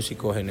algunos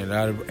músicos en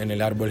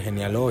el árbol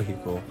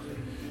genealógico.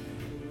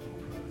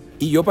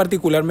 Y yo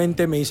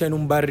particularmente me hice en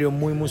un barrio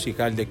muy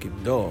musical de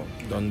Quibdó,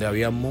 donde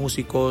había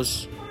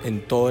músicos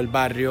en todo el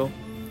barrio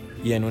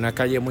y en una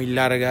calle muy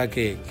larga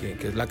que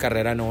es la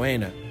carrera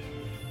 9.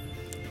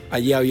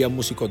 Allí había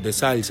músicos de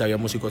salsa, había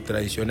músicos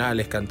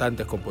tradicionales,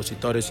 cantantes,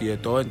 compositores y de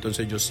todo.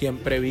 Entonces yo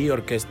siempre vi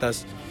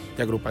orquestas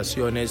de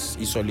agrupaciones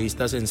y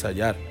solistas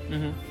ensayar.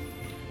 Uh-huh.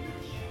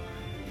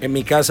 En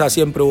mi casa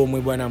siempre hubo muy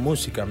buena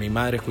música, mi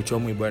madre escuchó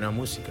muy buena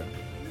música.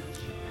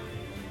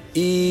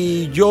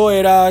 Y yo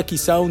era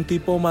quizá un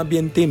tipo más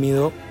bien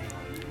tímido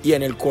y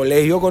en el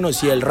colegio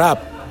conocí el rap.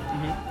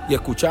 Uh-huh. Y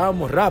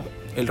escuchábamos rap,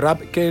 el rap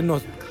que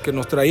nos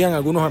traían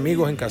algunos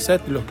amigos en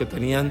cassette, los que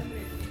tenían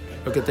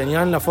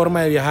la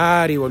forma de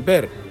viajar y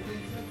volver.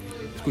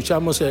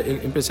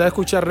 Empecé a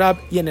escuchar rap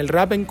y en el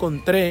rap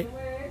encontré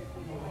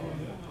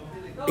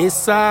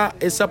esa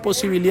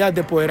posibilidad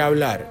de poder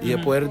hablar y de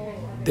poder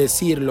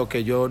decir lo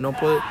que yo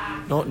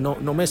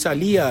no me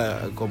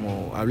salía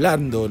como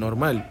hablando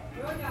normal.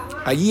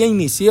 Allí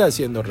inicié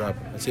haciendo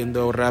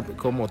rap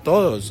como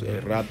todos,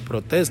 rap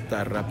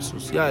protesta, rap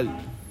social.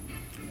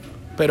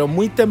 pero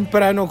muy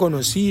temprano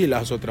conocí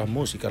las otras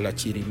músicas, la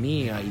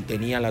chirimía, y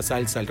tenía la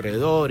salsa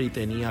alrededor, y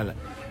tenía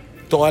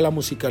toda la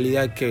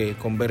musicalidad que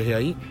converge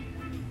ahí.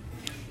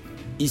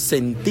 Y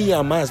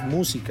sentía más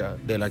música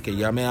de la que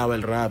ya me daba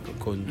el rap,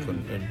 con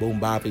el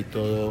boom bap y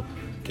todo,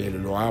 que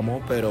lo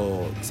amo,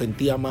 pero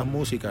sentía más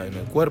música en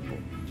el cuerpo.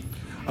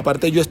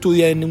 Aparte, yo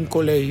estudié en un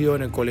colegio,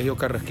 en el Colegio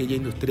Carrasquilla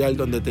Industrial,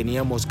 donde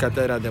teníamos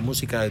cátedras de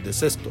música desde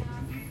sexto.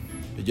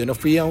 Yo no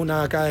fui a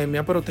una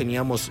academia, pero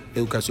teníamos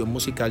educación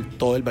musical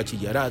todo el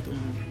bachillerato.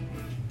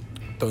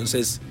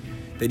 Entonces,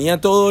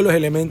 tenía todos los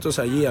elementos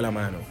allí a la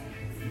mano.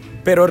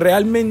 Pero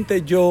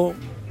realmente yo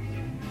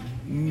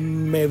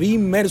me vi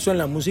inmerso en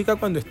la música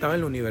cuando estaba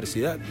en la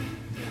universidad.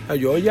 O sea,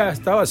 yo ya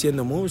estaba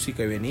haciendo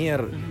música y venía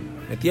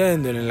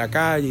metiéndole en la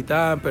calle y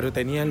tal, pero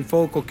tenía el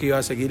foco que iba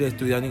a seguir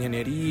estudiando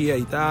ingeniería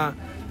y tal,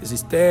 de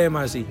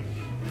sistemas,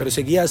 pero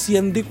seguía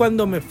haciendo, y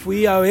cuando me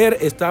fui a ver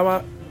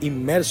estaba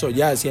inmerso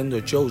ya haciendo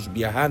shows,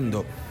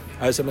 viajando.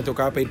 A veces me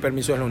tocaba pedir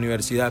permiso en la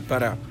universidad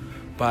para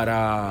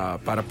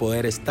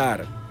poder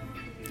estar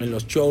en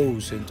los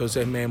shows,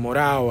 entonces me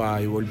demoraba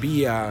y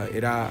volvía,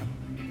 era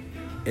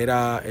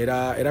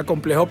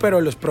complejo,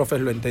 pero los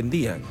profes lo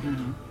entendían.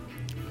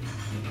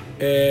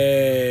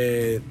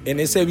 En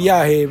ese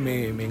viaje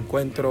en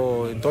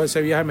todo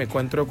ese viaje me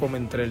encuentro como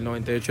entre el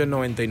 98 y el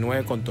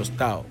 99 con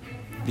Tostado,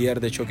 líder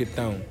de Chuck It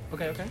Down.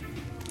 Okay.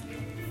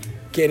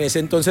 Que en ese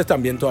entonces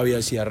también todavía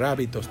hacía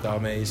rap, y Tostado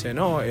me dice,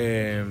 no,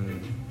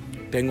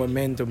 tengo en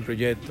mente un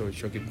proyecto,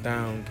 Chuck It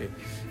Down, que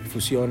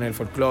fusiona el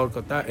folclore.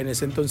 En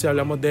ese entonces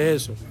hablamos de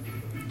eso.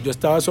 Yo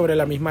estaba sobre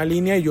la misma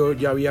línea y yo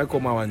ya había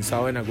como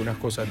avanzado en algunas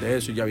cosas de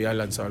eso, ya había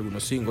lanzado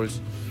algunos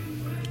singles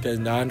que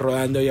andaban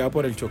rodando ya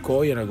por el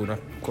Chocó y en algunas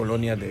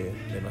colonias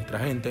de nuestra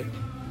gente.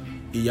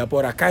 Y ya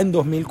por acá en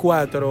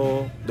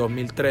 2004,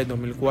 2003,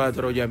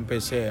 2004 ya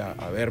empecé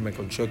a verme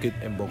con Chuck It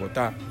en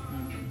Bogotá.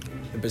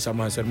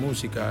 Empezamos a hacer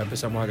música,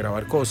 empezamos a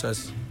grabar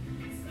cosas,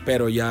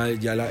 pero ya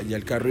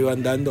el carro iba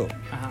andando.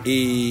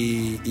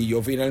 Y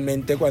yo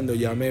finalmente, cuando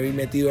ya me vi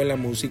metido en la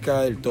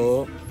música del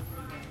todo,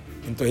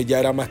 entonces ya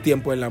era más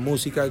tiempo en la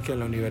música que en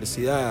la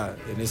universidad.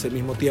 En ese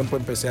mismo tiempo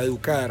empecé a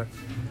educar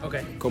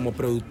como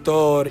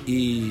productor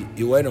y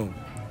bueno,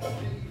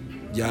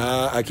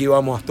 ya aquí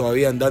vamos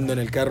todavía andando en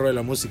el carro de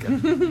la música.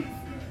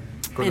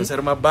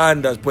 Conocer más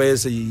bandas,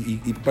 pues, y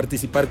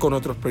participar con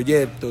otros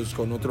proyectos,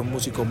 con otros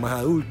músicos más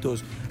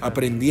adultos,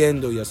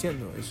 aprendiendo y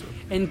haciendo eso.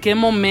 ¿En qué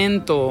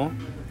momento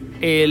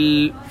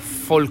el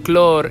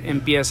folclore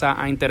empieza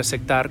a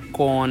intersectar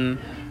con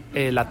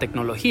la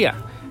tecnología?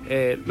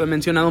 Lo he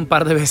mencionado un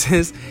par de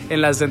veces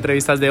en las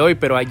entrevistas de hoy,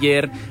 pero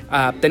ayer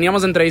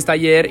teníamos entrevista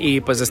ayer y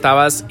pues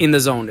estabas in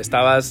the zone,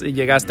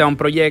 llegaste a un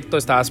proyecto,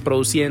 estabas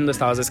produciendo,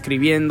 estabas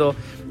escribiendo.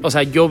 O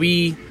sea, yo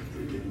vi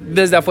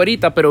desde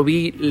afuerita, pero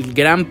vi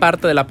gran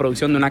parte de la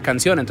producción de una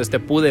canción, entonces te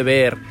pude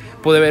ver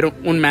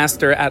un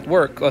master at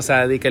work, o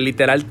sea, de que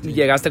literal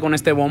llegaste con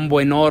este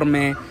bombo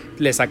enorme,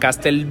 le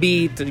sacaste el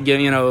beat,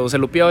 se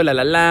lupió,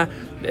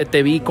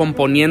 te vi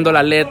componiendo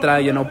la letra,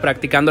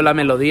 practicando la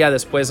melodía.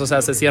 Después, o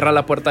sea, se cierra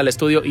la puerta del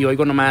estudio y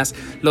oigo nomás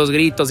los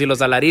gritos y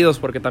los alaridos,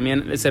 porque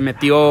también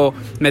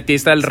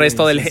metiste el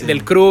resto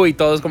del crew y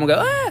todos como que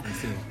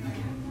sí.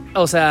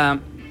 O sea,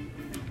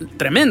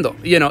 tremendo,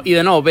 y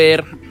de nuevo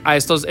ver a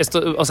estos,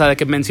 o sea, de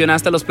que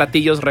mencionaste los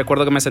platillos,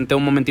 recuerdo que me senté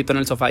un momentito en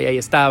el sofá y ahí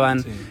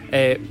estaban.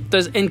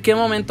 Entonces, ¿en qué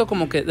momento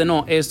como que de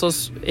nuevo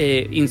estos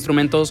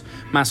instrumentos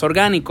más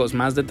orgánicos,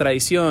 más de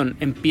tradición,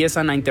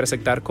 empiezan a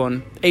intersectar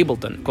con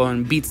Ableton,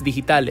 con beats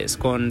digitales,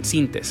 con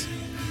sintes?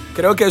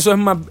 Creo que eso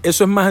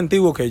es más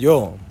antiguo que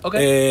yo.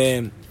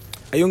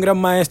 Hay un gran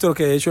maestro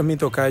que de hecho es mi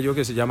tocayo,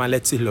 que se llama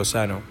Alexis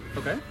Lozano,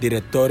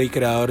 director y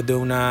creador de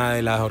una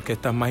de las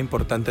orquestas más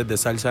importantes de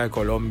salsa de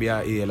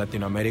Colombia y de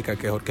Latinoamérica,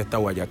 que es Orquesta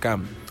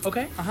Guayacán.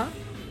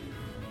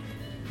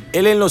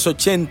 Él en los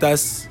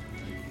 80s,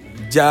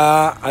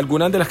 ya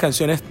algunas de las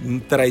canciones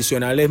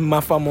tradicionales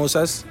más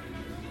famosas,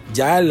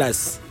 ya le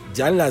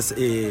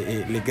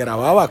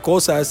grababa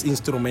cosas,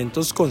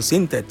 instrumentos con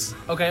synthets.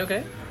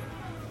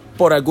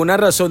 Por alguna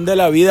razón de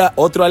la vida,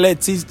 otro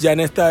Alexis ya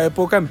en esta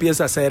época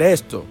empieza a hacer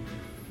esto.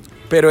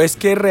 Pero es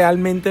que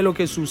realmente lo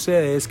que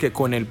sucede es que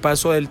con el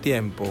paso del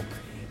tiempo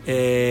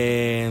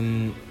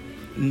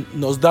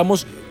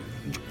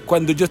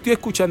cuando yo estoy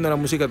escuchando la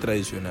música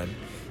tradicional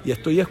y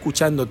estoy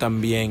escuchando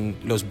también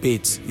los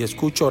beats y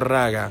escucho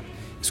raga,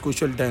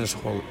 escucho el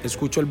dancehall,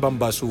 escucho el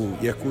bambasú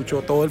y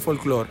escucho todo el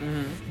folclore,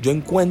 yo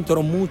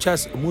encuentro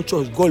muchos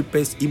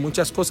golpes y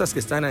muchas cosas que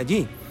están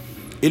allí,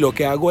 y lo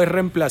que hago es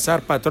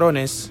reemplazar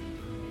patrones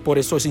por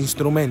esos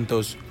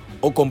instrumentos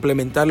o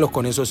complementarlos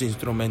con esos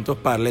instrumentos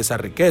para darle esa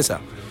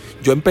riqueza.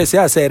 Yo empecé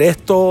a hacer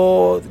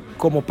esto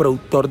como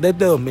productor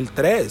desde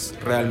 2003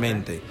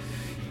 realmente,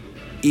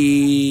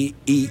 y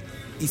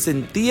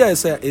sentía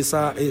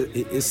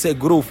ese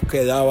groove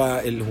que daba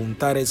el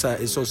juntar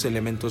esos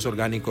elementos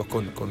orgánicos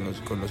con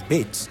los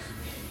beats.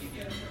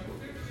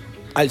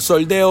 Al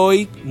sol de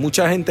hoy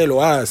mucha gente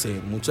lo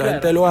hace,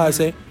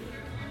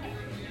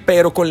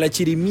 pero con la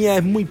chirimía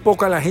es muy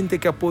poca la gente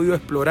que ha podido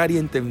explorar y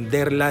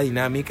entender la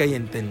dinámica y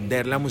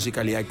entender la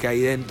musicalidad que hay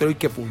dentro y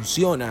que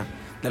funciona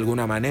de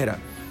alguna manera.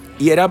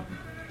 Y era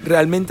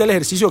realmente el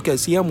ejercicio que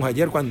hacíamos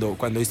ayer cuando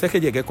viste que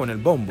llegué con el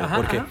bombo,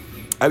 porque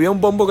había un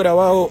bombo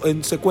grabado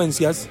en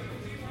secuencias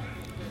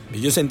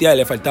y yo sentía que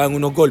le faltaban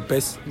unos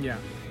golpes.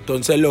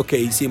 Entonces lo que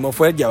hicimos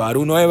fue llevar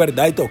uno de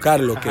verdad y tocar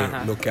lo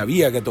que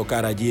había que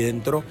tocar allí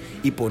dentro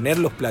y poner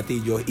los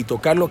platillos y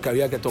tocar lo que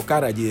había que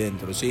tocar allí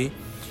dentro, ¿sí?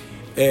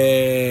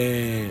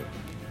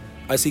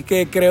 Así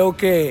que creo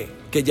que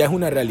ya es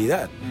una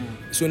realidad.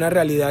 Es una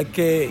realidad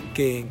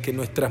que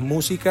nuestras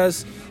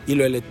músicas y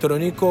lo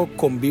electrónico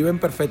conviven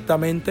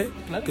perfectamente,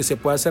 claro, que se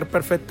puede hacer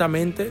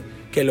perfectamente,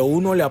 que lo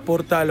uno le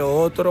aporta a lo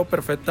otro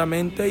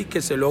perfectamente y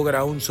que se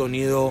logra un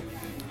sonido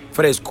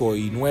fresco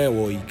y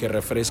nuevo y que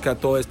refresca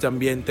todo este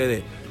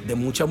ambiente de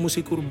mucha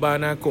música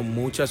urbana con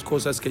muchas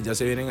cosas que ya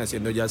se vienen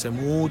haciendo ya hace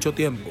mucho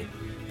tiempo,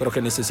 pero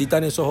que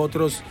necesitan esos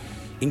otros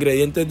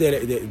ingredientes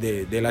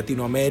de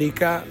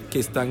Latinoamérica que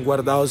están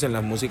guardados en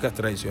las músicas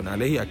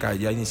tradicionales, y acá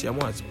ya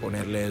iniciamos a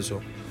ponerle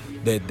eso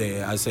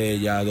desde hace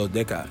ya 2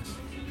 décadas.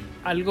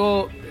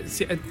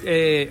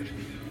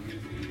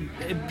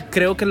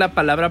 Creo que la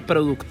palabra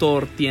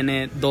productor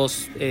tiene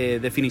 2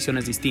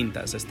 definiciones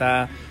distintas.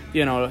 Está,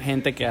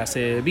 gente que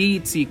hace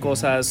beats y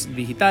cosas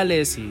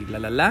digitales y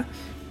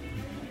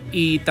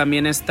y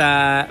también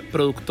está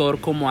productor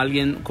como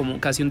alguien,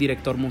 como casi un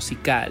director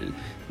musical,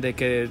 de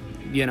que,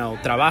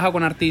 trabaja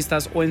con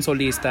artistas o en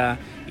solista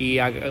y,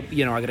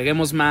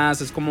 agreguemos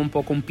más. Es como un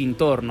poco un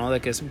pintor, ¿no?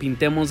 De que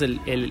pintemos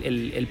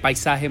el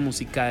paisaje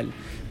musical.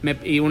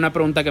 Y una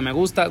pregunta que me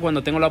gusta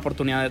cuando tengo la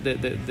oportunidad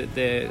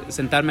de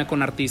sentarme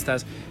con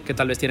artistas que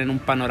tal vez tienen un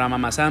panorama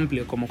más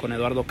amplio, como con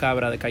Eduardo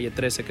Cabra de Calle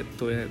 13, que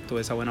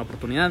tuve esa buena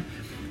oportunidad.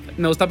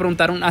 Me gusta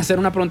hacer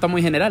una pregunta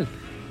muy general.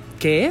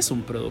 ¿Qué es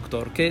un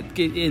productor? Que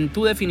en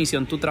tu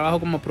definición, tu trabajo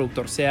como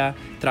productor, sea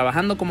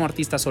trabajando como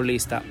artista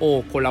solista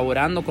o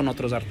colaborando con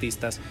otros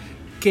artistas,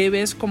 ¿qué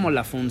ves como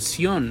la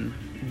función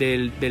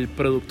del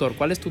productor?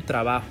 ¿Cuál es tu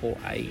trabajo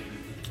ahí?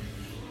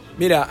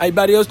 Mira, hay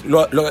varios,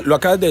 lo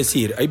acabas de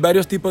decir, hay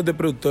varios tipos de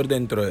productor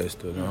dentro de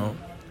esto, ¿no?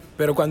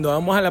 Pero cuando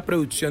vamos a la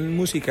producción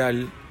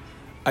musical,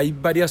 hay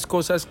varias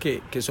cosas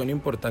que son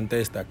importantes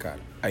destacar.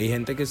 Hay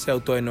gente que se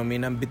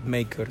autodenominan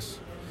beatmakers,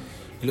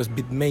 y los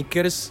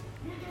beatmakers,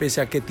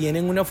 pese a que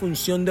tienen una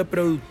función de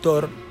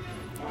productor,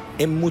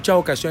 en muchas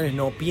ocasiones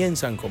no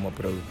piensan como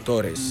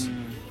productores.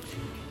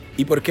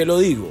 ¿Y por qué lo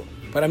digo?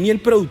 Para mí el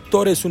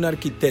productor es un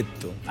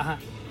arquitecto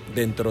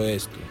dentro de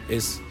esto.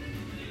 Es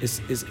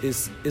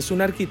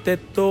un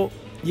arquitecto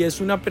y es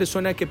una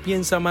persona que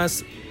piensa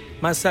más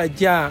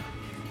allá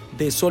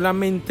de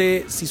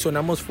solamente si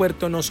sonamos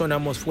fuerte o no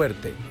sonamos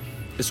fuerte.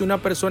 Es una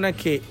persona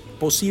que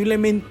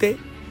posiblemente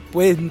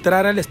puede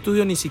entrar al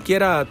estudio ni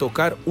siquiera a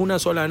tocar una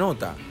sola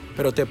nota,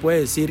 pero te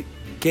puede decir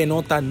qué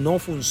nota no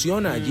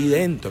funciona allí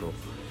dentro.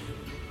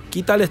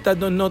 Quítale estas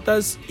 2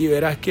 notas y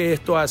verás que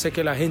esto hace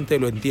que la gente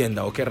lo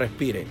entienda o que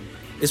respire.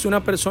 Es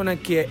una persona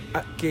que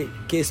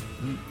es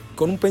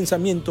con un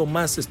pensamiento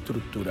más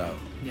estructurado.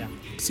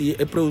 Sí,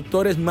 el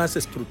productor es más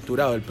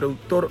estructurado. El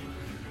productor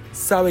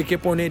sabe qué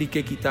poner y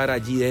qué quitar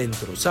allí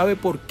dentro. Sabe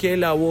por qué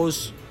la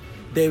voz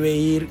debe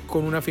ir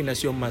con una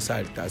afinación más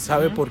alta.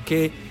 Sabe por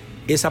qué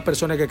esa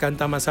persona que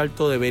canta más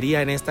alto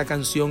debería en esta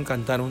canción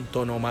cantar un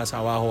tono más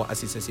abajo,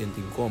 así se siente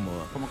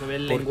incómoda. Como que ve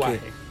el lenguaje.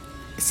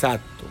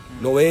 Exacto.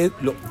 Lo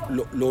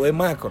ve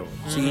macro,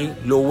 ¿sí?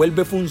 Lo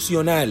vuelve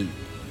funcional.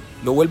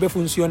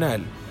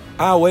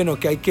 Bueno,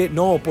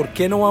 ¿por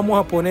qué no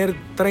vamos a poner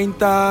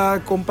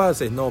 30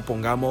 compases? No,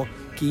 pongamos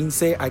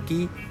 15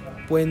 aquí,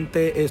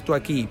 puente esto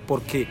aquí,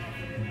 porque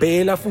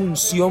ve la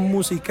función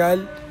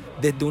musical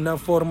desde una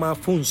forma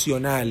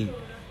funcional,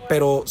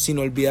 pero sin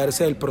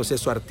olvidarse del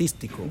proceso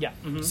artístico.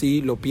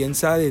 Sí, lo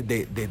piensa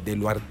desde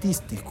lo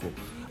artístico.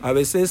 A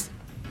veces,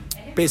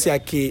 pese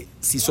a que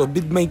si sos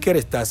beatmaker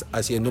estás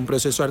haciendo un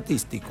proceso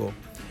artístico,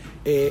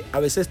 a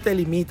veces te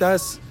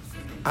limitas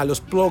a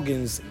los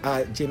plugins,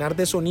 a llenar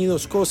de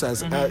sonidos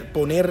cosas, a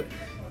poner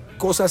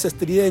cosas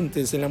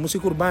estridentes en la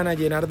música urbana, a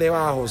llenar de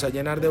bajos, a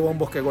llenar de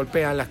bombos que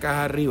golpean las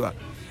cajas arriba.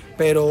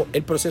 Pero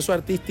el proceso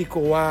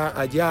artístico va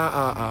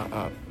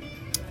allá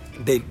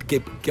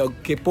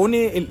que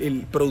pone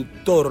el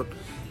productor,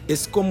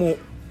 es como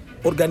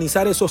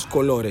organizar esos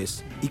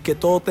colores y que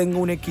todo tenga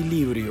un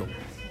equilibrio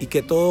y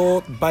que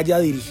todo vaya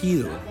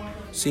dirigido,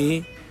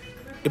 ¿sí?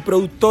 El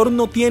productor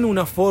no tiene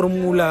una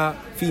fórmula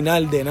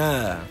final de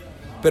nada,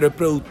 pero el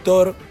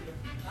productor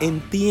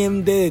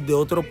entiende desde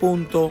otro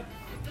punto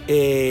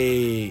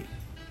en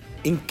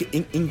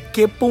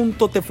qué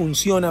punto te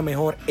funciona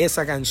mejor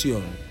esa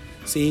canción,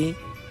 ¿sí?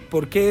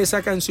 Porque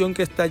esa canción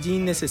que está allí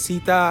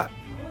necesita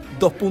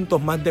 2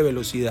 puntos más de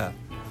velocidad,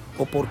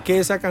 o por qué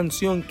esa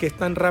canción que es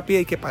tan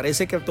rápida y que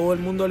parece que a todo el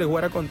mundo le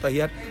fuera a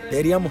contagiar,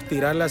 deberíamos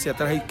tirarla hacia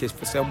atrás y que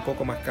sea un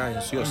poco más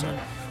cadenciosa.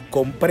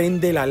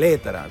 Comprende la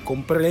letra,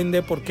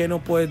 comprende por qué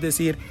no puedes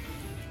decir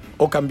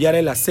o cambiar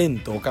el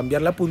acento, o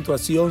cambiar la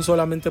puntuación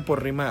solamente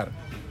por rimar.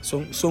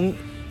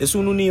 Es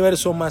un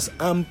universo más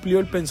amplio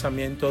el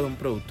pensamiento de un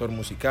productor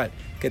musical.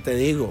 Que te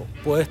digo,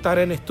 puede estar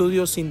en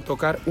estudio sin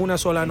tocar una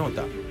sola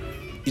nota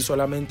y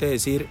solamente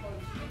decir,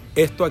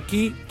 esto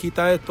aquí,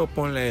 quita esto,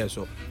 ponle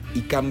eso.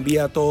 Y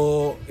cambia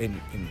todo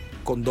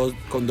con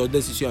dos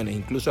decisiones,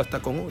 incluso hasta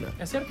con una.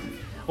 Es cierto.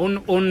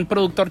 Un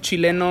productor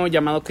chileno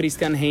llamado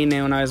Christian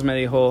Heine una vez me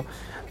dijo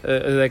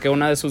de que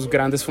una de sus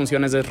grandes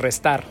funciones es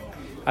restar.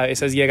 A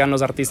veces llegan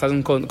los artistas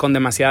con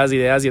demasiadas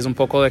ideas y es un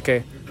poco de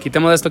que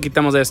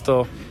quitemos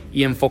esto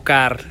y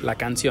enfocar la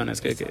canción,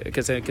 es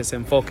que se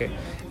enfoque.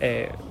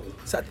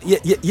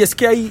 Y es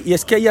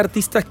que hay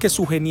artistas que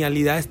su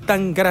genialidad es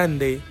tan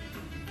grande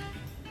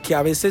que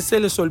a veces se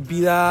les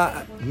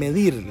olvida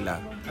medirla,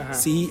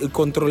 ¿sí?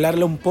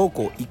 Controlarla un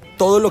poco, y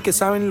todo lo que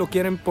saben lo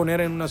quieren poner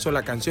en una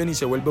sola canción y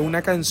se vuelve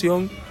una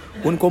canción,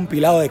 un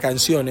compilado de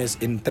canciones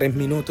en 3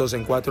 minutos,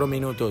 en 4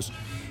 minutos.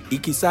 Y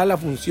quizá la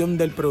función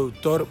del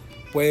productor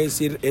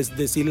es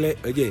decirle,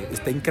 oye,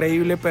 está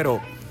increíble, pero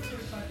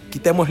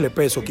quitémosle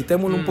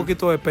un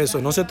poquito de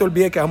peso. No se te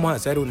olvide que vamos a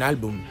hacer un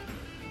álbum.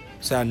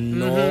 O sea,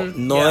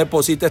 no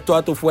deposites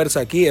toda tu fuerza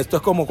aquí. Esto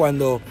es como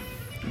cuando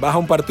vas a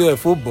un partido de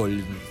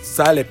fútbol,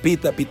 sales,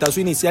 pitazo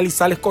inicial y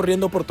sales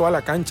corriendo por toda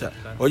la cancha.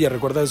 Oye,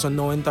 recuerda que son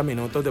 90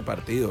 minutos de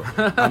partido.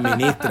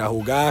 Administra,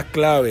 jugadas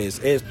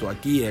claves, esto,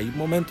 aquí. Hay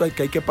momentos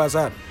que hay que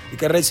pasar, hay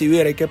que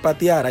recibir, hay que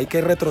patear, hay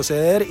que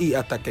retroceder y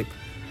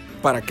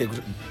para que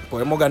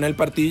podemos ganar el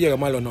partido y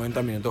llegamos a los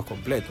 90 minutos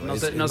completos.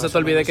 No se te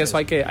olvide que eso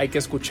hay que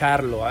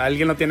escucharlo.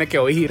 Alguien lo tiene que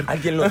oír.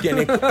 Alguien lo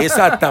tiene,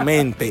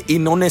 exactamente. Y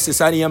no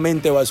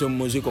necesariamente va a ser un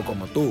músico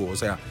como tú. O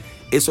sea,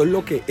 eso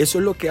es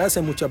lo que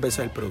hace muchas veces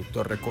el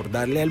productor.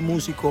 Recordarle al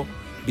músico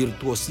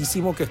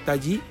virtuosísimo que está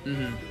allí,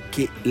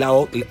 que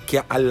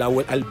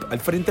al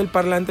frente del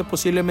parlante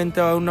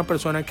posiblemente va a haber una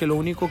persona que lo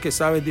único que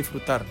sabe es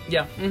disfrutar.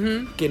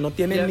 Que no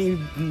tiene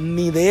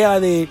ni idea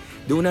de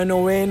una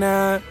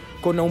novena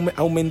con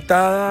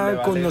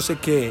aumentada, con no sé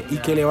qué, y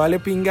que le vale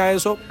pinga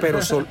eso,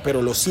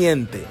 pero lo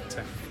siente. Sí.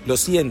 Lo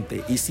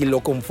siente. Y si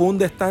lo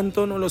confundes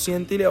tanto, no lo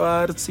siente y le va a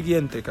dar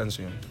siguiente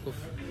canción.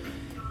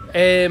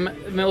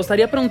 Me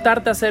gustaría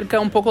preguntarte acerca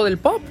un poco del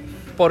pop,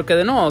 porque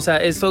o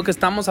sea, esto que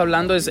estamos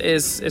hablando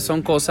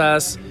son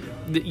cosas.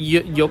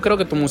 Yo creo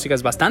que tu música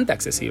es bastante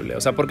accesible,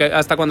 o sea, porque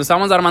hasta cuando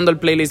estábamos armando el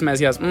playlist me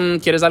decías,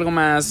 ¿quieres algo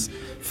más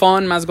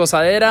fun, más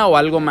gozadera, o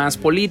algo más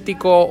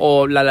político,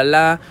 o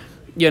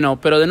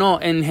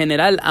pero en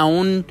general,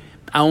 aún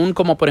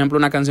como por ejemplo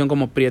una canción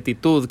como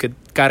Prietitud, que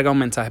carga un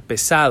mensaje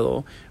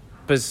pesado,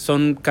 pues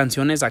son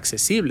canciones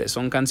accesibles,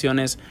 son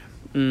canciones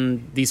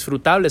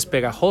disfrutables,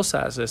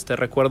 pegajosas.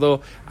 Recuerdo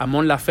a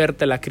Mon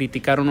Laferte la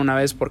criticaron una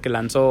vez porque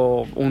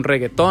lanzó un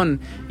reggaetón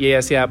y ella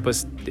decía,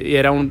 pues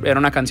era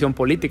una canción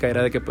política,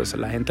 era de que pues a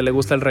la gente le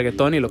gusta el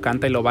reggaetón y lo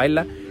canta y lo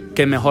baila.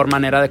 Qué mejor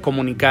manera de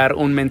comunicar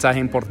un mensaje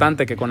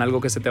importante que con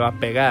algo que se te va a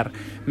pegar.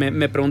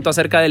 Me pregunto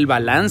acerca del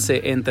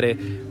balance entre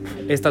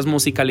estas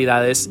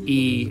musicalidades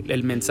y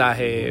el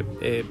mensaje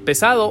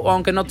pesado, o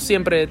aunque no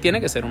siempre tiene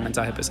que ser un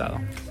mensaje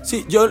pesado.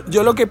 Sí, yo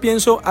lo que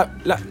pienso,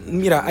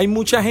 mira, hay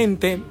mucha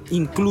gente,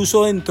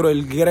 incluso dentro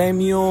del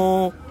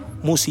gremio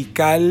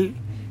musical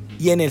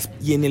y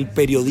en el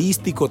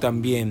periodístico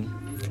también,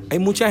 hay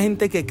mucha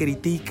gente que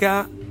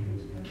critica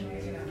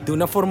de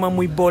una forma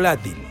muy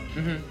volátil.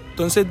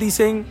 Entonces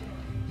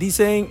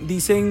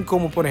dicen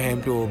como por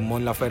ejemplo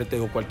Mon Laferte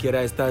o cualquiera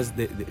de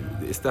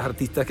estas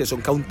artistas que son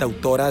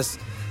cantautoras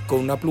con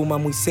una pluma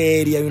muy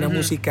seria y una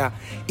música,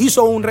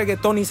 hizo un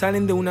reggaetón y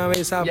salen de una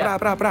vez a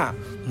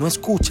no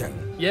escuchan.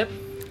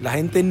 La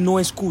gente no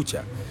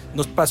escucha.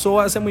 Nos pasó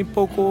hace muy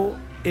poco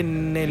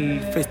en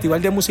el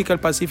Festival de Música del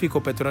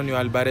Pacífico Petronio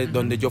Álvarez,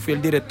 donde yo fui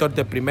el director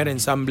del primer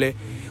ensamble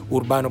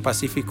urbano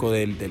pacífico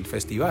del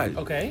festival,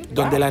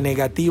 donde la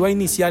negativa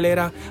inicial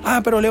era,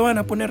 pero le van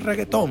a poner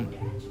reggaetón.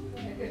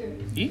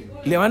 ¿Y?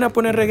 Le van a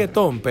poner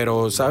reggaetón,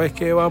 pero ¿sabes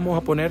qué vamos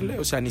a ponerle?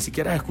 O sea, ni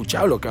siquiera has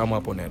escuchado lo que vamos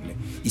a ponerle.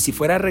 Y si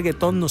fuera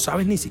reggaetón, no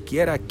sabes ni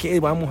siquiera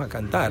qué vamos a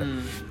cantar.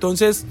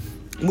 Entonces,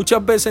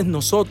 muchas veces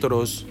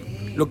nosotros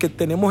lo que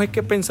tenemos es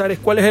que pensar es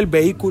cuál es el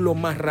vehículo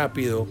más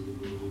rápido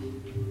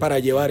para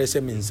llevar ese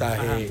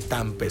mensaje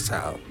tan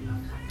pesado,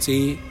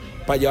 ¿sí?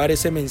 Para llevar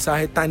ese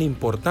mensaje tan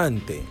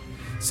importante,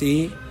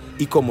 ¿sí?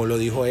 Y como lo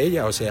dijo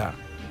ella, o sea,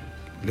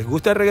 ¿les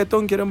gusta el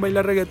reggaetón? ¿Quieren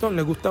bailar reggaetón?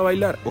 ¿Les gusta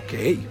bailar? Ok,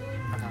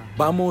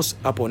 vamos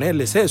a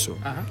ponerles eso.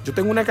 Yo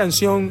tengo una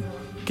canción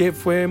que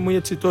fue muy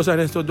exitosa en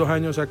estos 2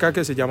 años acá,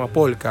 que se llama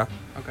Polka,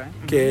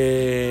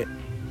 que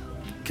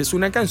es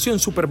una canción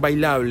súper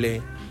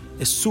bailable,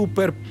 es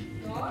súper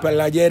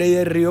playera y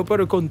de río,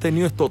 pero el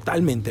contenido es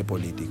totalmente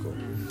político.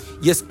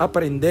 Y es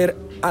aprender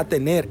a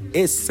tener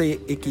ese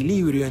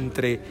equilibrio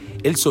entre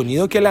el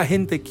sonido que la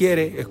gente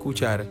quiere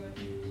escuchar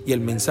y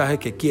el mensaje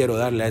que quiero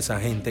darle a esa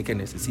gente que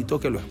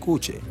necesito que lo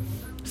escuche,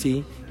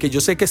 ¿sí? Que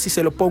yo sé que si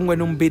se lo pongo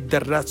en un beat de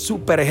rap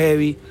super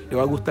heavy, le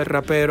va a gustar el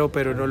rapero,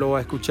 pero no lo va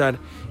a escuchar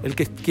el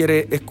que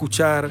quiere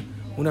escuchar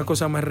una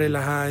cosa más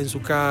relajada en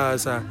su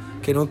casa,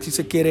 que no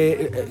se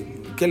quiere,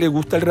 que le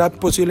gusta el rap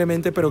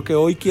posiblemente, pero que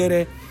hoy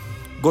quiere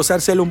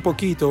gozárselo un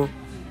poquito,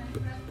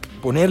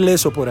 ponerle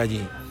eso por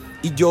allí.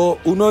 Y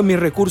uno de mis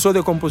recursos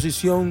de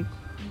composición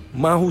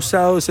más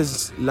usados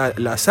es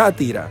la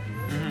sátira.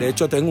 De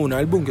hecho, tengo un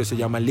álbum que se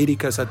llama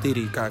Lírica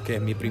Satírica, que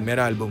es mi primer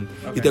álbum.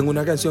 Okay. Y tengo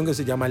una canción que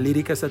se llama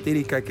Lírica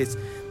Satírica, que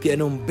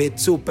tiene un beat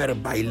súper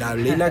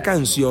bailable. Y la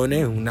canción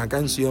es una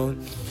canción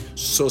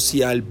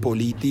social,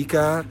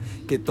 política,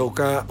 que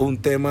toca un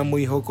tema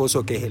muy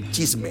jocoso, que es el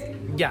chisme.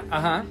 Ya,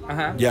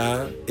 ajá.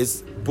 Ya,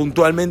 es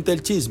puntualmente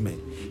el chisme.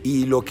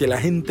 Y lo que la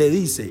gente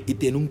dice, y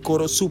tiene un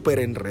coro súper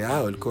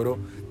enredado. El coro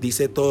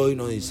dice todo y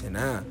no dice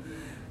nada.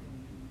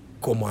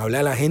 Como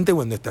habla la gente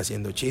cuando está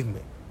haciendo chisme,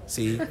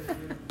 ¿sí?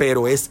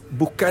 Pero es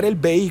buscar el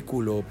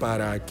vehículo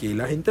para que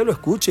la gente lo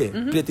escuche.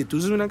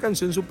 Pletitud es una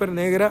canción súper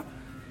negra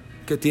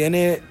que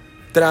tiene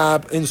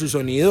trap en su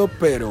sonido,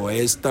 pero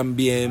es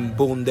también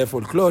boom de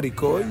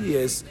folclórico, y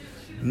es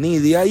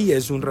Nidia, y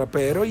es un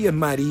rapero, y es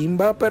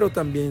marimba, pero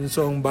también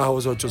son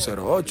bajos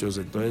 808.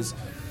 Entonces,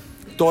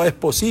 todo es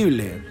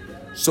posible.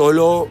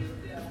 Solo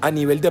a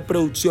nivel de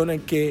producción hay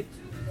que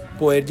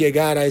poder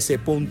llegar a ese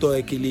punto de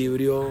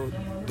equilibrio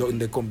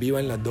donde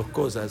convivan las dos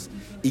cosas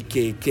y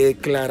que quede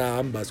clara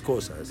ambas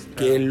cosas.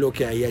 ¿Qué es lo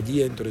que hay allí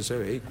dentro de ese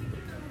vehículo?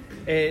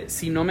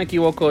 Si no me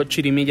equivoco,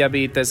 Chirimilla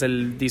Beat es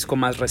el disco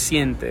más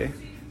reciente,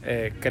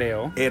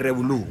 creo.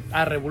 Revolú.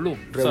 Revolú.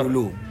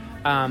 Revolú.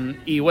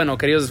 Y bueno,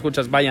 queridos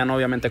escuchas, vayan,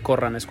 obviamente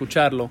corran a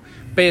escucharlo,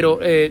 pero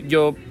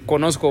yo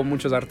conozco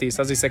muchos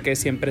artistas y sé que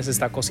siempre se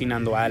está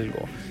cocinando algo.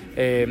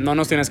 No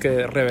nos tienes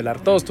que revelar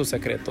todos tus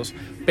secretos,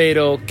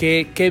 pero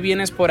 ¿qué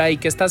vienes por ahí?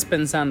 ¿Qué estás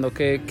pensando?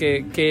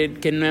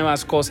 ¿Qué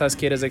nuevas cosas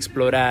quieres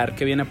explorar?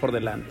 ¿Qué viene por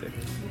delante?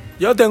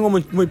 Yo tengo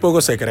muy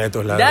pocos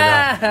secretos, la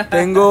verdad.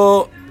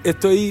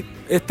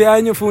 Este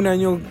año fue un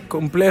año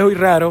complejo y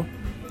raro.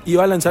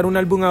 Iba a lanzar un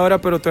álbum ahora,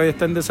 pero todavía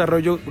está en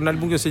desarrollo, un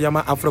álbum que se llama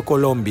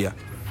Afrocolombia.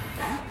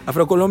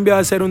 Afrocolombia va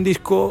a ser un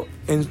disco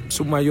en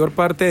su mayor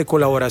parte de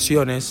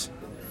colaboraciones,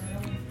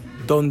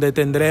 donde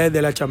tendré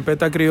de la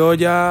champeta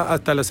criolla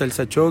hasta la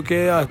salsa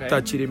choque,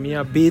 hasta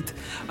chirimía beat,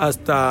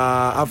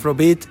 hasta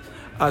afrobeat,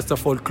 hasta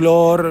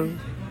folclore,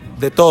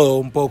 de todo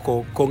un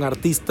poco, con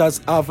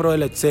artistas afro de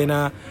la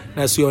escena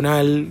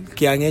nacional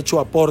que han hecho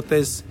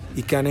aportes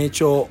y que han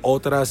hecho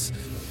otras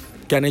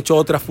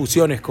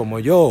fusiones como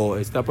yo.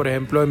 Está, por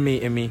ejemplo, en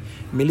mi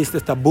lista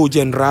está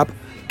Bullen Rap,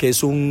 que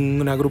es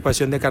una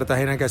agrupación de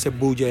Cartagena que hace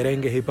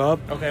bullerengue hip hop.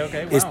 Wow.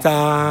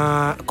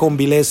 Está con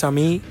Vilés a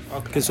mí,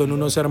 que son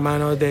unos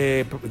hermanos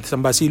de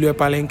San Basilio de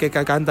Palenque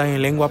que cantan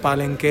en lengua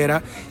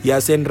palenquera y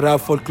hacen rap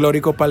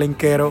folclórico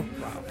palenquero,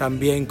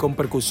 también con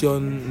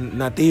percusión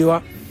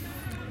nativa.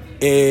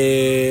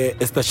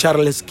 Está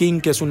Charles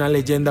King, que es una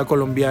leyenda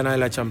colombiana de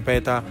la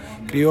champeta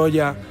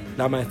criolla.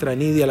 La maestra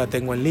Nidia la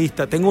tengo en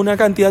lista. Tengo una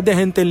cantidad de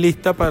gente en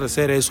lista para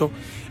hacer eso.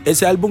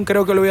 Ese álbum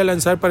creo que lo voy a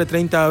lanzar para el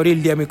 30 de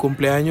abril, día de mi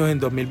cumpleaños, en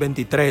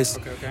 2023.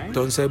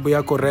 Entonces voy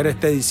a correr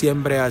este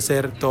diciembre a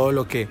hacer todo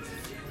lo que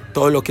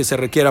se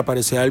requiera para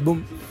ese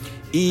álbum.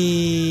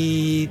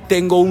 Y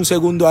tengo un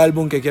segundo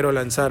álbum que quiero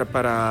lanzar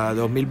para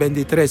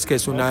 2023, que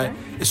es un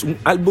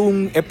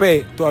álbum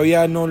EP,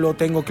 todavía no lo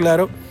tengo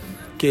claro,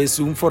 que es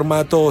un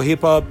formato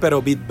hip hop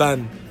pero beat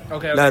band.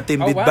 Latin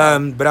beat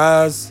band,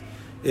 brass,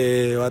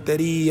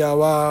 batería,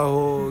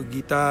 bajo,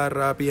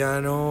 guitarra,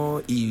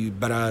 piano y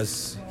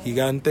brass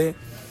gigante,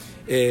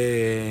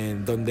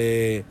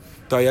 donde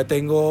todavía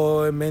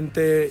tengo en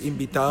mente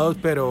invitados,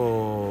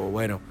 pero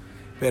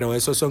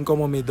esos son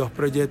como mis dos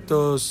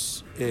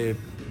proyectos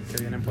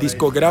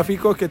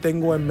discográficos que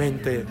tengo en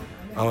mente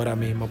ahora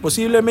mismo.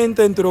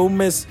 Posiblemente dentro de un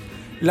mes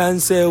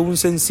lance un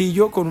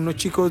sencillo con unos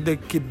chicos de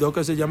Quibdó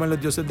que se llaman Los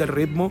Dioses del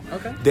Ritmo,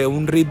 de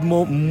un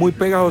ritmo muy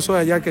pegajoso de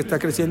allá que está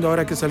creciendo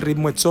ahora, que es el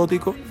ritmo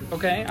exótico.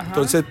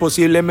 Entonces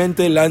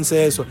posiblemente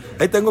lance eso.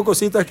 Ahí tengo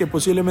cositas que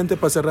posiblemente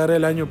para cerrar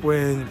el año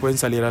pueden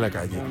salir a la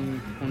calle.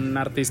 Un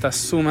artista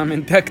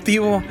sumamente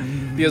activo,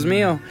 Dios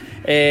mío.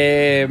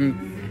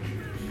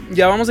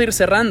 Ya vamos a ir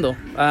cerrando,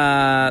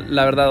 la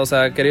verdad, o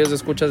sea, queridos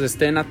escuchas,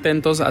 estén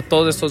atentos a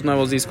todos estos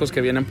nuevos discos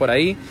que vienen por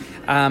ahí.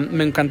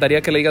 Me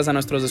encantaría que le digas a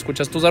nuestros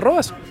escuchas tus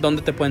arrobas,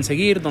 dónde te pueden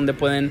seguir, dónde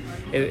pueden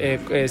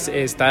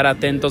estar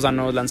atentos a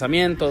nuevos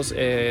lanzamientos,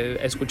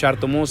 escuchar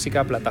tu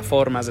música,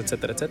 plataformas,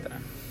 etcétera, etcétera.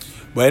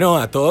 Bueno,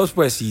 a todos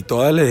pues y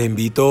todas les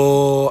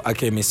invito a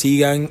que me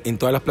sigan en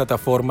todas las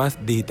plataformas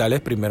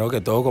digitales, primero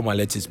que todo como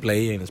Alexis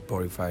Play en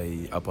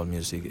Spotify, Apple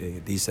Music,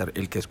 Deezer,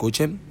 el que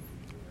escuchen,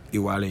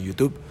 igual en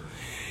YouTube.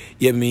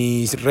 Y en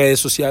mis redes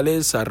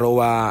sociales,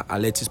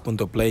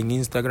 @alexis.play en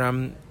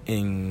Instagram,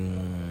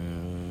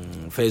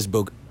 en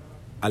Facebook,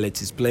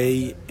 Alexis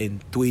Play, en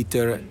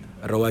Twitter,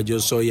 @yo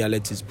soy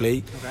Alexis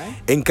Play.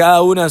 En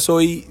cada una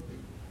soy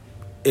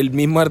el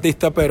mismo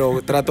artista,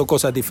 pero trato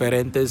cosas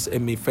diferentes.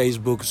 En mi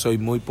Facebook soy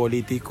muy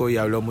político y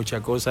hablo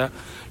mucha cosa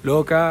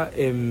loca.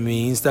 En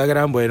mi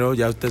Instagram, bueno,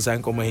 ya ustedes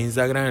saben cómo es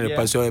Instagram, el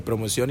espacio de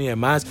promoción y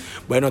demás.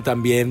 Bueno,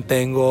 también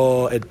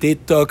tengo el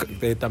TikTok,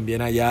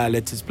 también allá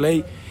Alexis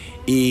Play.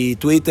 Y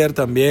Twitter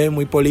también,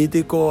 muy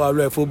político.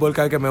 Hablo de fútbol,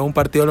 cada que me da un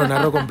partido lo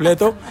narro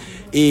completo.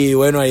 Y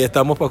bueno, ahí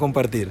estamos para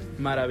compartir.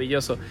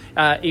 Maravilloso.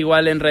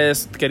 Igual en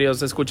redes,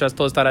 queridos escuchas,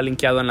 todo estará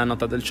linkeado en las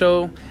notas del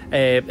show.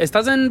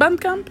 ¿Estás en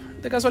Bandcamp,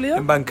 de casualidad?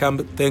 En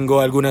Bandcamp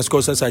tengo algunas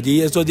cosas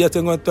allí. Estos días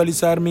tengo que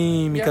actualizar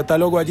mi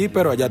catálogo allí,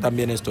 pero allá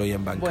también estoy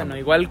en Bandcamp. Bueno,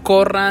 igual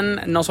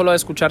corran no solo a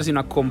escuchar, sino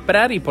a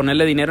comprar y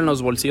ponerle dinero en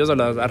los bolsillos a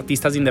los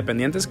artistas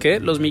independientes, que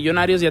los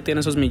millonarios ya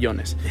tienen esos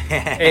millones.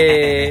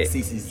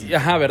 Sí.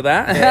 Ajá,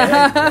 ¿verdad?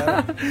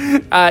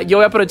 Claro. Yo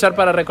voy a aprovechar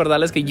para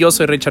recordarles que yo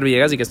soy Richard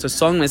Villegas y que esto es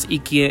Songmes y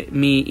que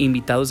mi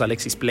invitado es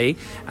Alexis Play.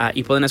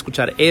 Y pueden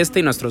escuchar este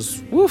y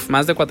nuestros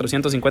más de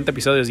 450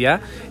 episodios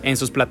ya en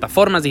sus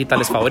plataformas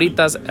digitales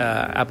favoritas,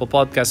 Apple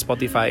Podcasts,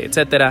 Spotify,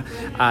 etcétera,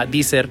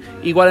 Deezer,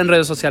 igual en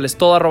redes sociales,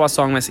 todo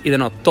 @Songmes, y de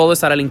nuevo, todo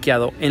estará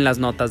linkeado en las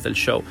notas del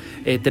show.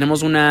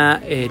 Tenemos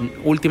una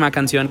última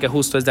canción que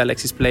justo es de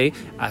Alexis Play,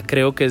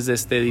 creo que es de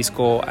este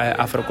disco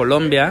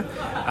Afrocolombia,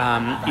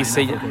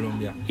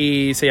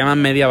 y se llama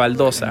Media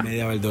Baldosa.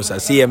 Media Baldosa,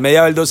 sí, en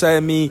Media Baldosa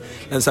es mi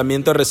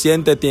lanzamiento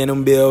reciente, tiene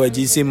un video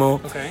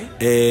bellísimo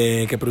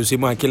que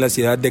producimos aquí en la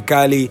ciudad de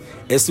Cali.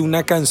 Es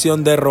una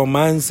canción de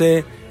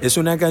romance, es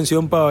una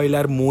canción para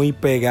bailar muy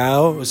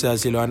pegado, o sea,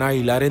 si lo van a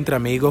bailar entre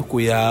amigos,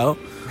 cuidado,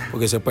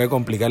 porque se puede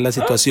complicar la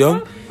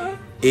situación.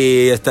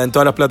 Y está en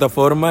todas las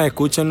plataformas,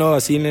 escúchenlo,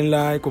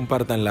 vacílenla y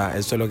compártanla,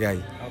 eso es lo que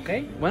hay.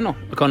 Bueno,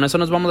 con eso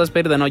nos vamos a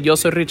despedir de no. Yo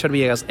soy Richard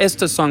Villegas,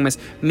 esto es Songmes,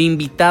 mi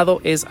invitado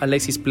es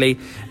Alexis Play,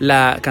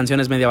 la canción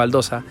es Media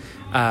Baldosa,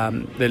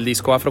 del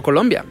disco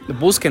Afrocolombia.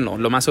 Búsquenlo,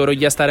 lo más seguro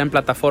ya estará en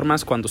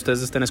plataformas cuando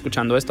ustedes estén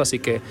escuchando esto, así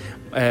que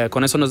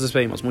con eso nos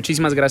despedimos.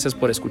 Muchísimas gracias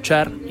por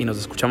escuchar y nos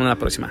escuchamos en la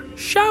próxima.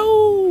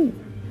 ¡Chao!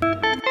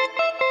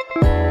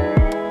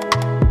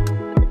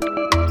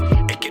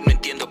 Es que no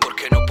entiendo por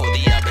qué no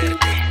podía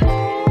verte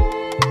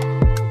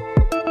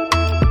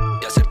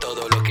y hacer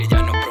todo lo que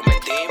ya nos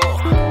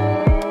prometimos.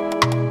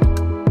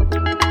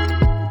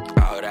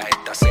 Ahora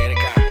está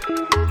cerca.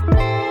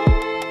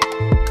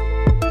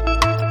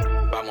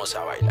 Vamos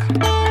a bailar.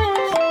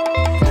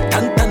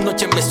 Tantas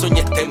noches me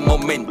soñé este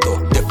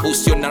momento de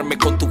fusionarme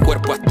con tu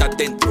cuerpo hasta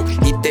adentro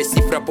y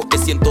descifrar porque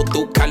siento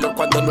tu calor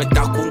cuando no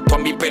estás junto a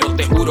mí, pero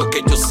te juro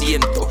que yo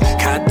siento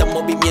cada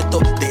movimiento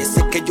de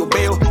ese que yo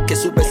veo, que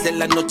subes en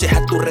las noches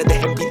a tus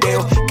redes en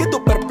video.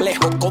 Quedo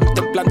perplejo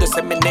contemplando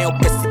ese meneo,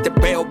 que si te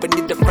veo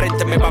venir de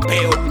frente me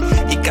vapeo.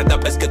 Y cada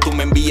vez que tú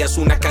me envías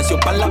una canción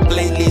para la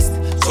playlist,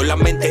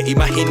 solamente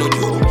imagino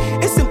yo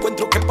ese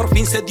encuentro que por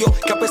fin se dio,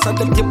 que a pesar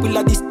del tiempo y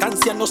la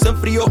distancia no se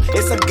enfrió.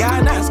 Esas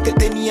ganas que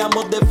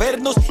teníamos de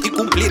vernos y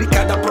cumplir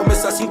cada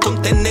promesa sin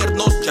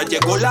contenernos. Ya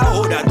llegó la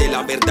hora de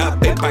la verdad,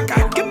 ven pa'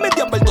 acá, que en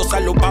Media Baldosa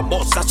lo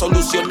vamos a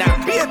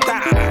solucionar.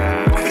 Prieta,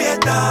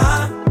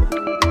 Prieta,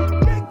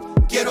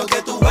 quiero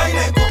que tú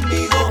bailes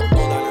conmigo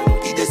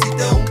y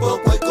decirte un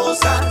poco de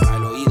cosas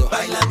al oído,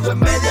 bailando en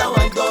Media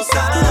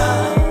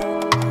Baldosa.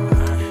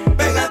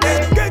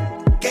 Pégate,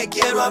 que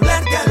quiero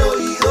hablarte al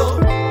oído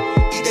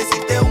y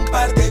decirte un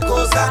par de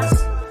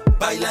cosas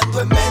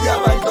bailando en Media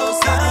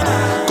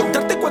Baldosa.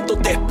 contarte cuánto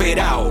te he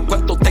esperado,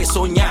 cuánto te he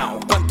soñado,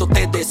 cuánto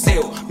te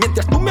deseo.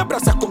 Mientras tú me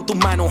abrazas con tus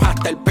manos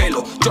hasta el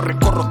pelo, yo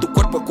recorro tu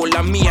cuerpo con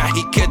las mías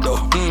y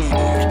quedo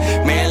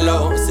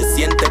melo, se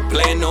siente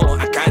pleno.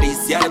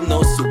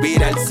 Acariciarnos,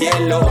 subir al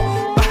cielo,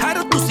 bajar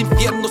a tus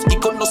infiernos y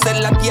conocer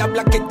la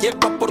diabla que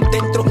lleva por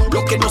dentro.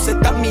 Lo que nos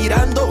están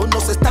mirando,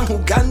 nos están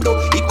jugando,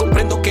 y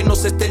comprendo que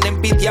nos estén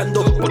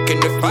envidiando, porque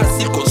no es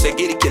fácil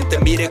conseguir quien te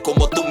mire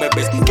como tú me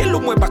ves, que lo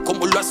mueva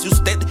como lo hace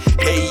usted.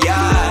 Hey,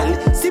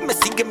 si me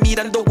sigue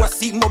mirando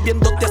así,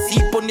 moviéndote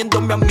así,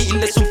 poniéndome a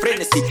mil, es un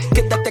frenesí.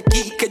 Quédate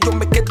aquí, que yo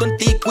me quedo en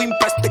ti, Queen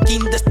pa' este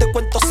king de este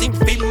cuento sin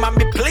fin,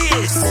 mami,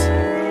 please.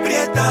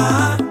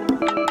 Prieta,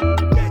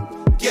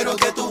 quiero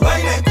que tú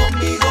bailes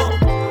conmigo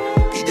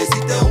y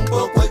decirte un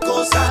poco de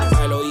cosas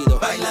Al oído,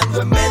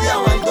 bailando en Media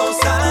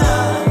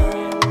Baldosa.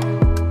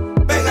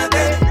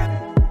 Pégate,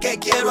 que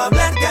quiero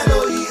hablarte al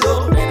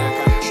oído ven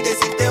acá. y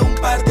decirte un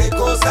par de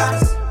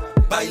cosas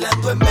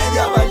bailando en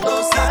Media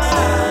Baldosa.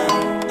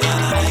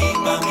 Ay,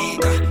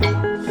 mamita,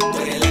 tú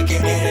eres la que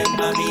eres,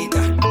 mamita.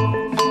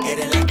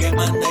 Eres la que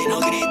manda y no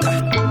grita,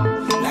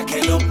 la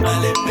que los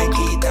males me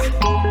quita.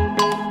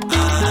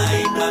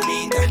 Ay,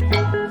 mamita,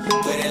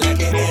 tú eres la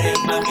que eres,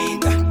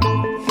 mamita.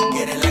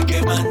 Eres la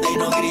que manda y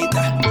no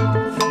grita,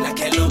 la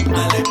que los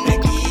males me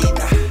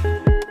quita.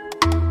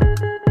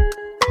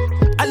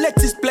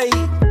 Alexis Play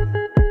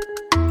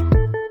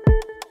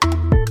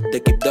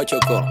de Kip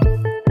Chocó.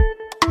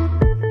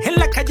 En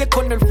la calle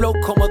con el flow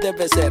como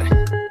debe ser.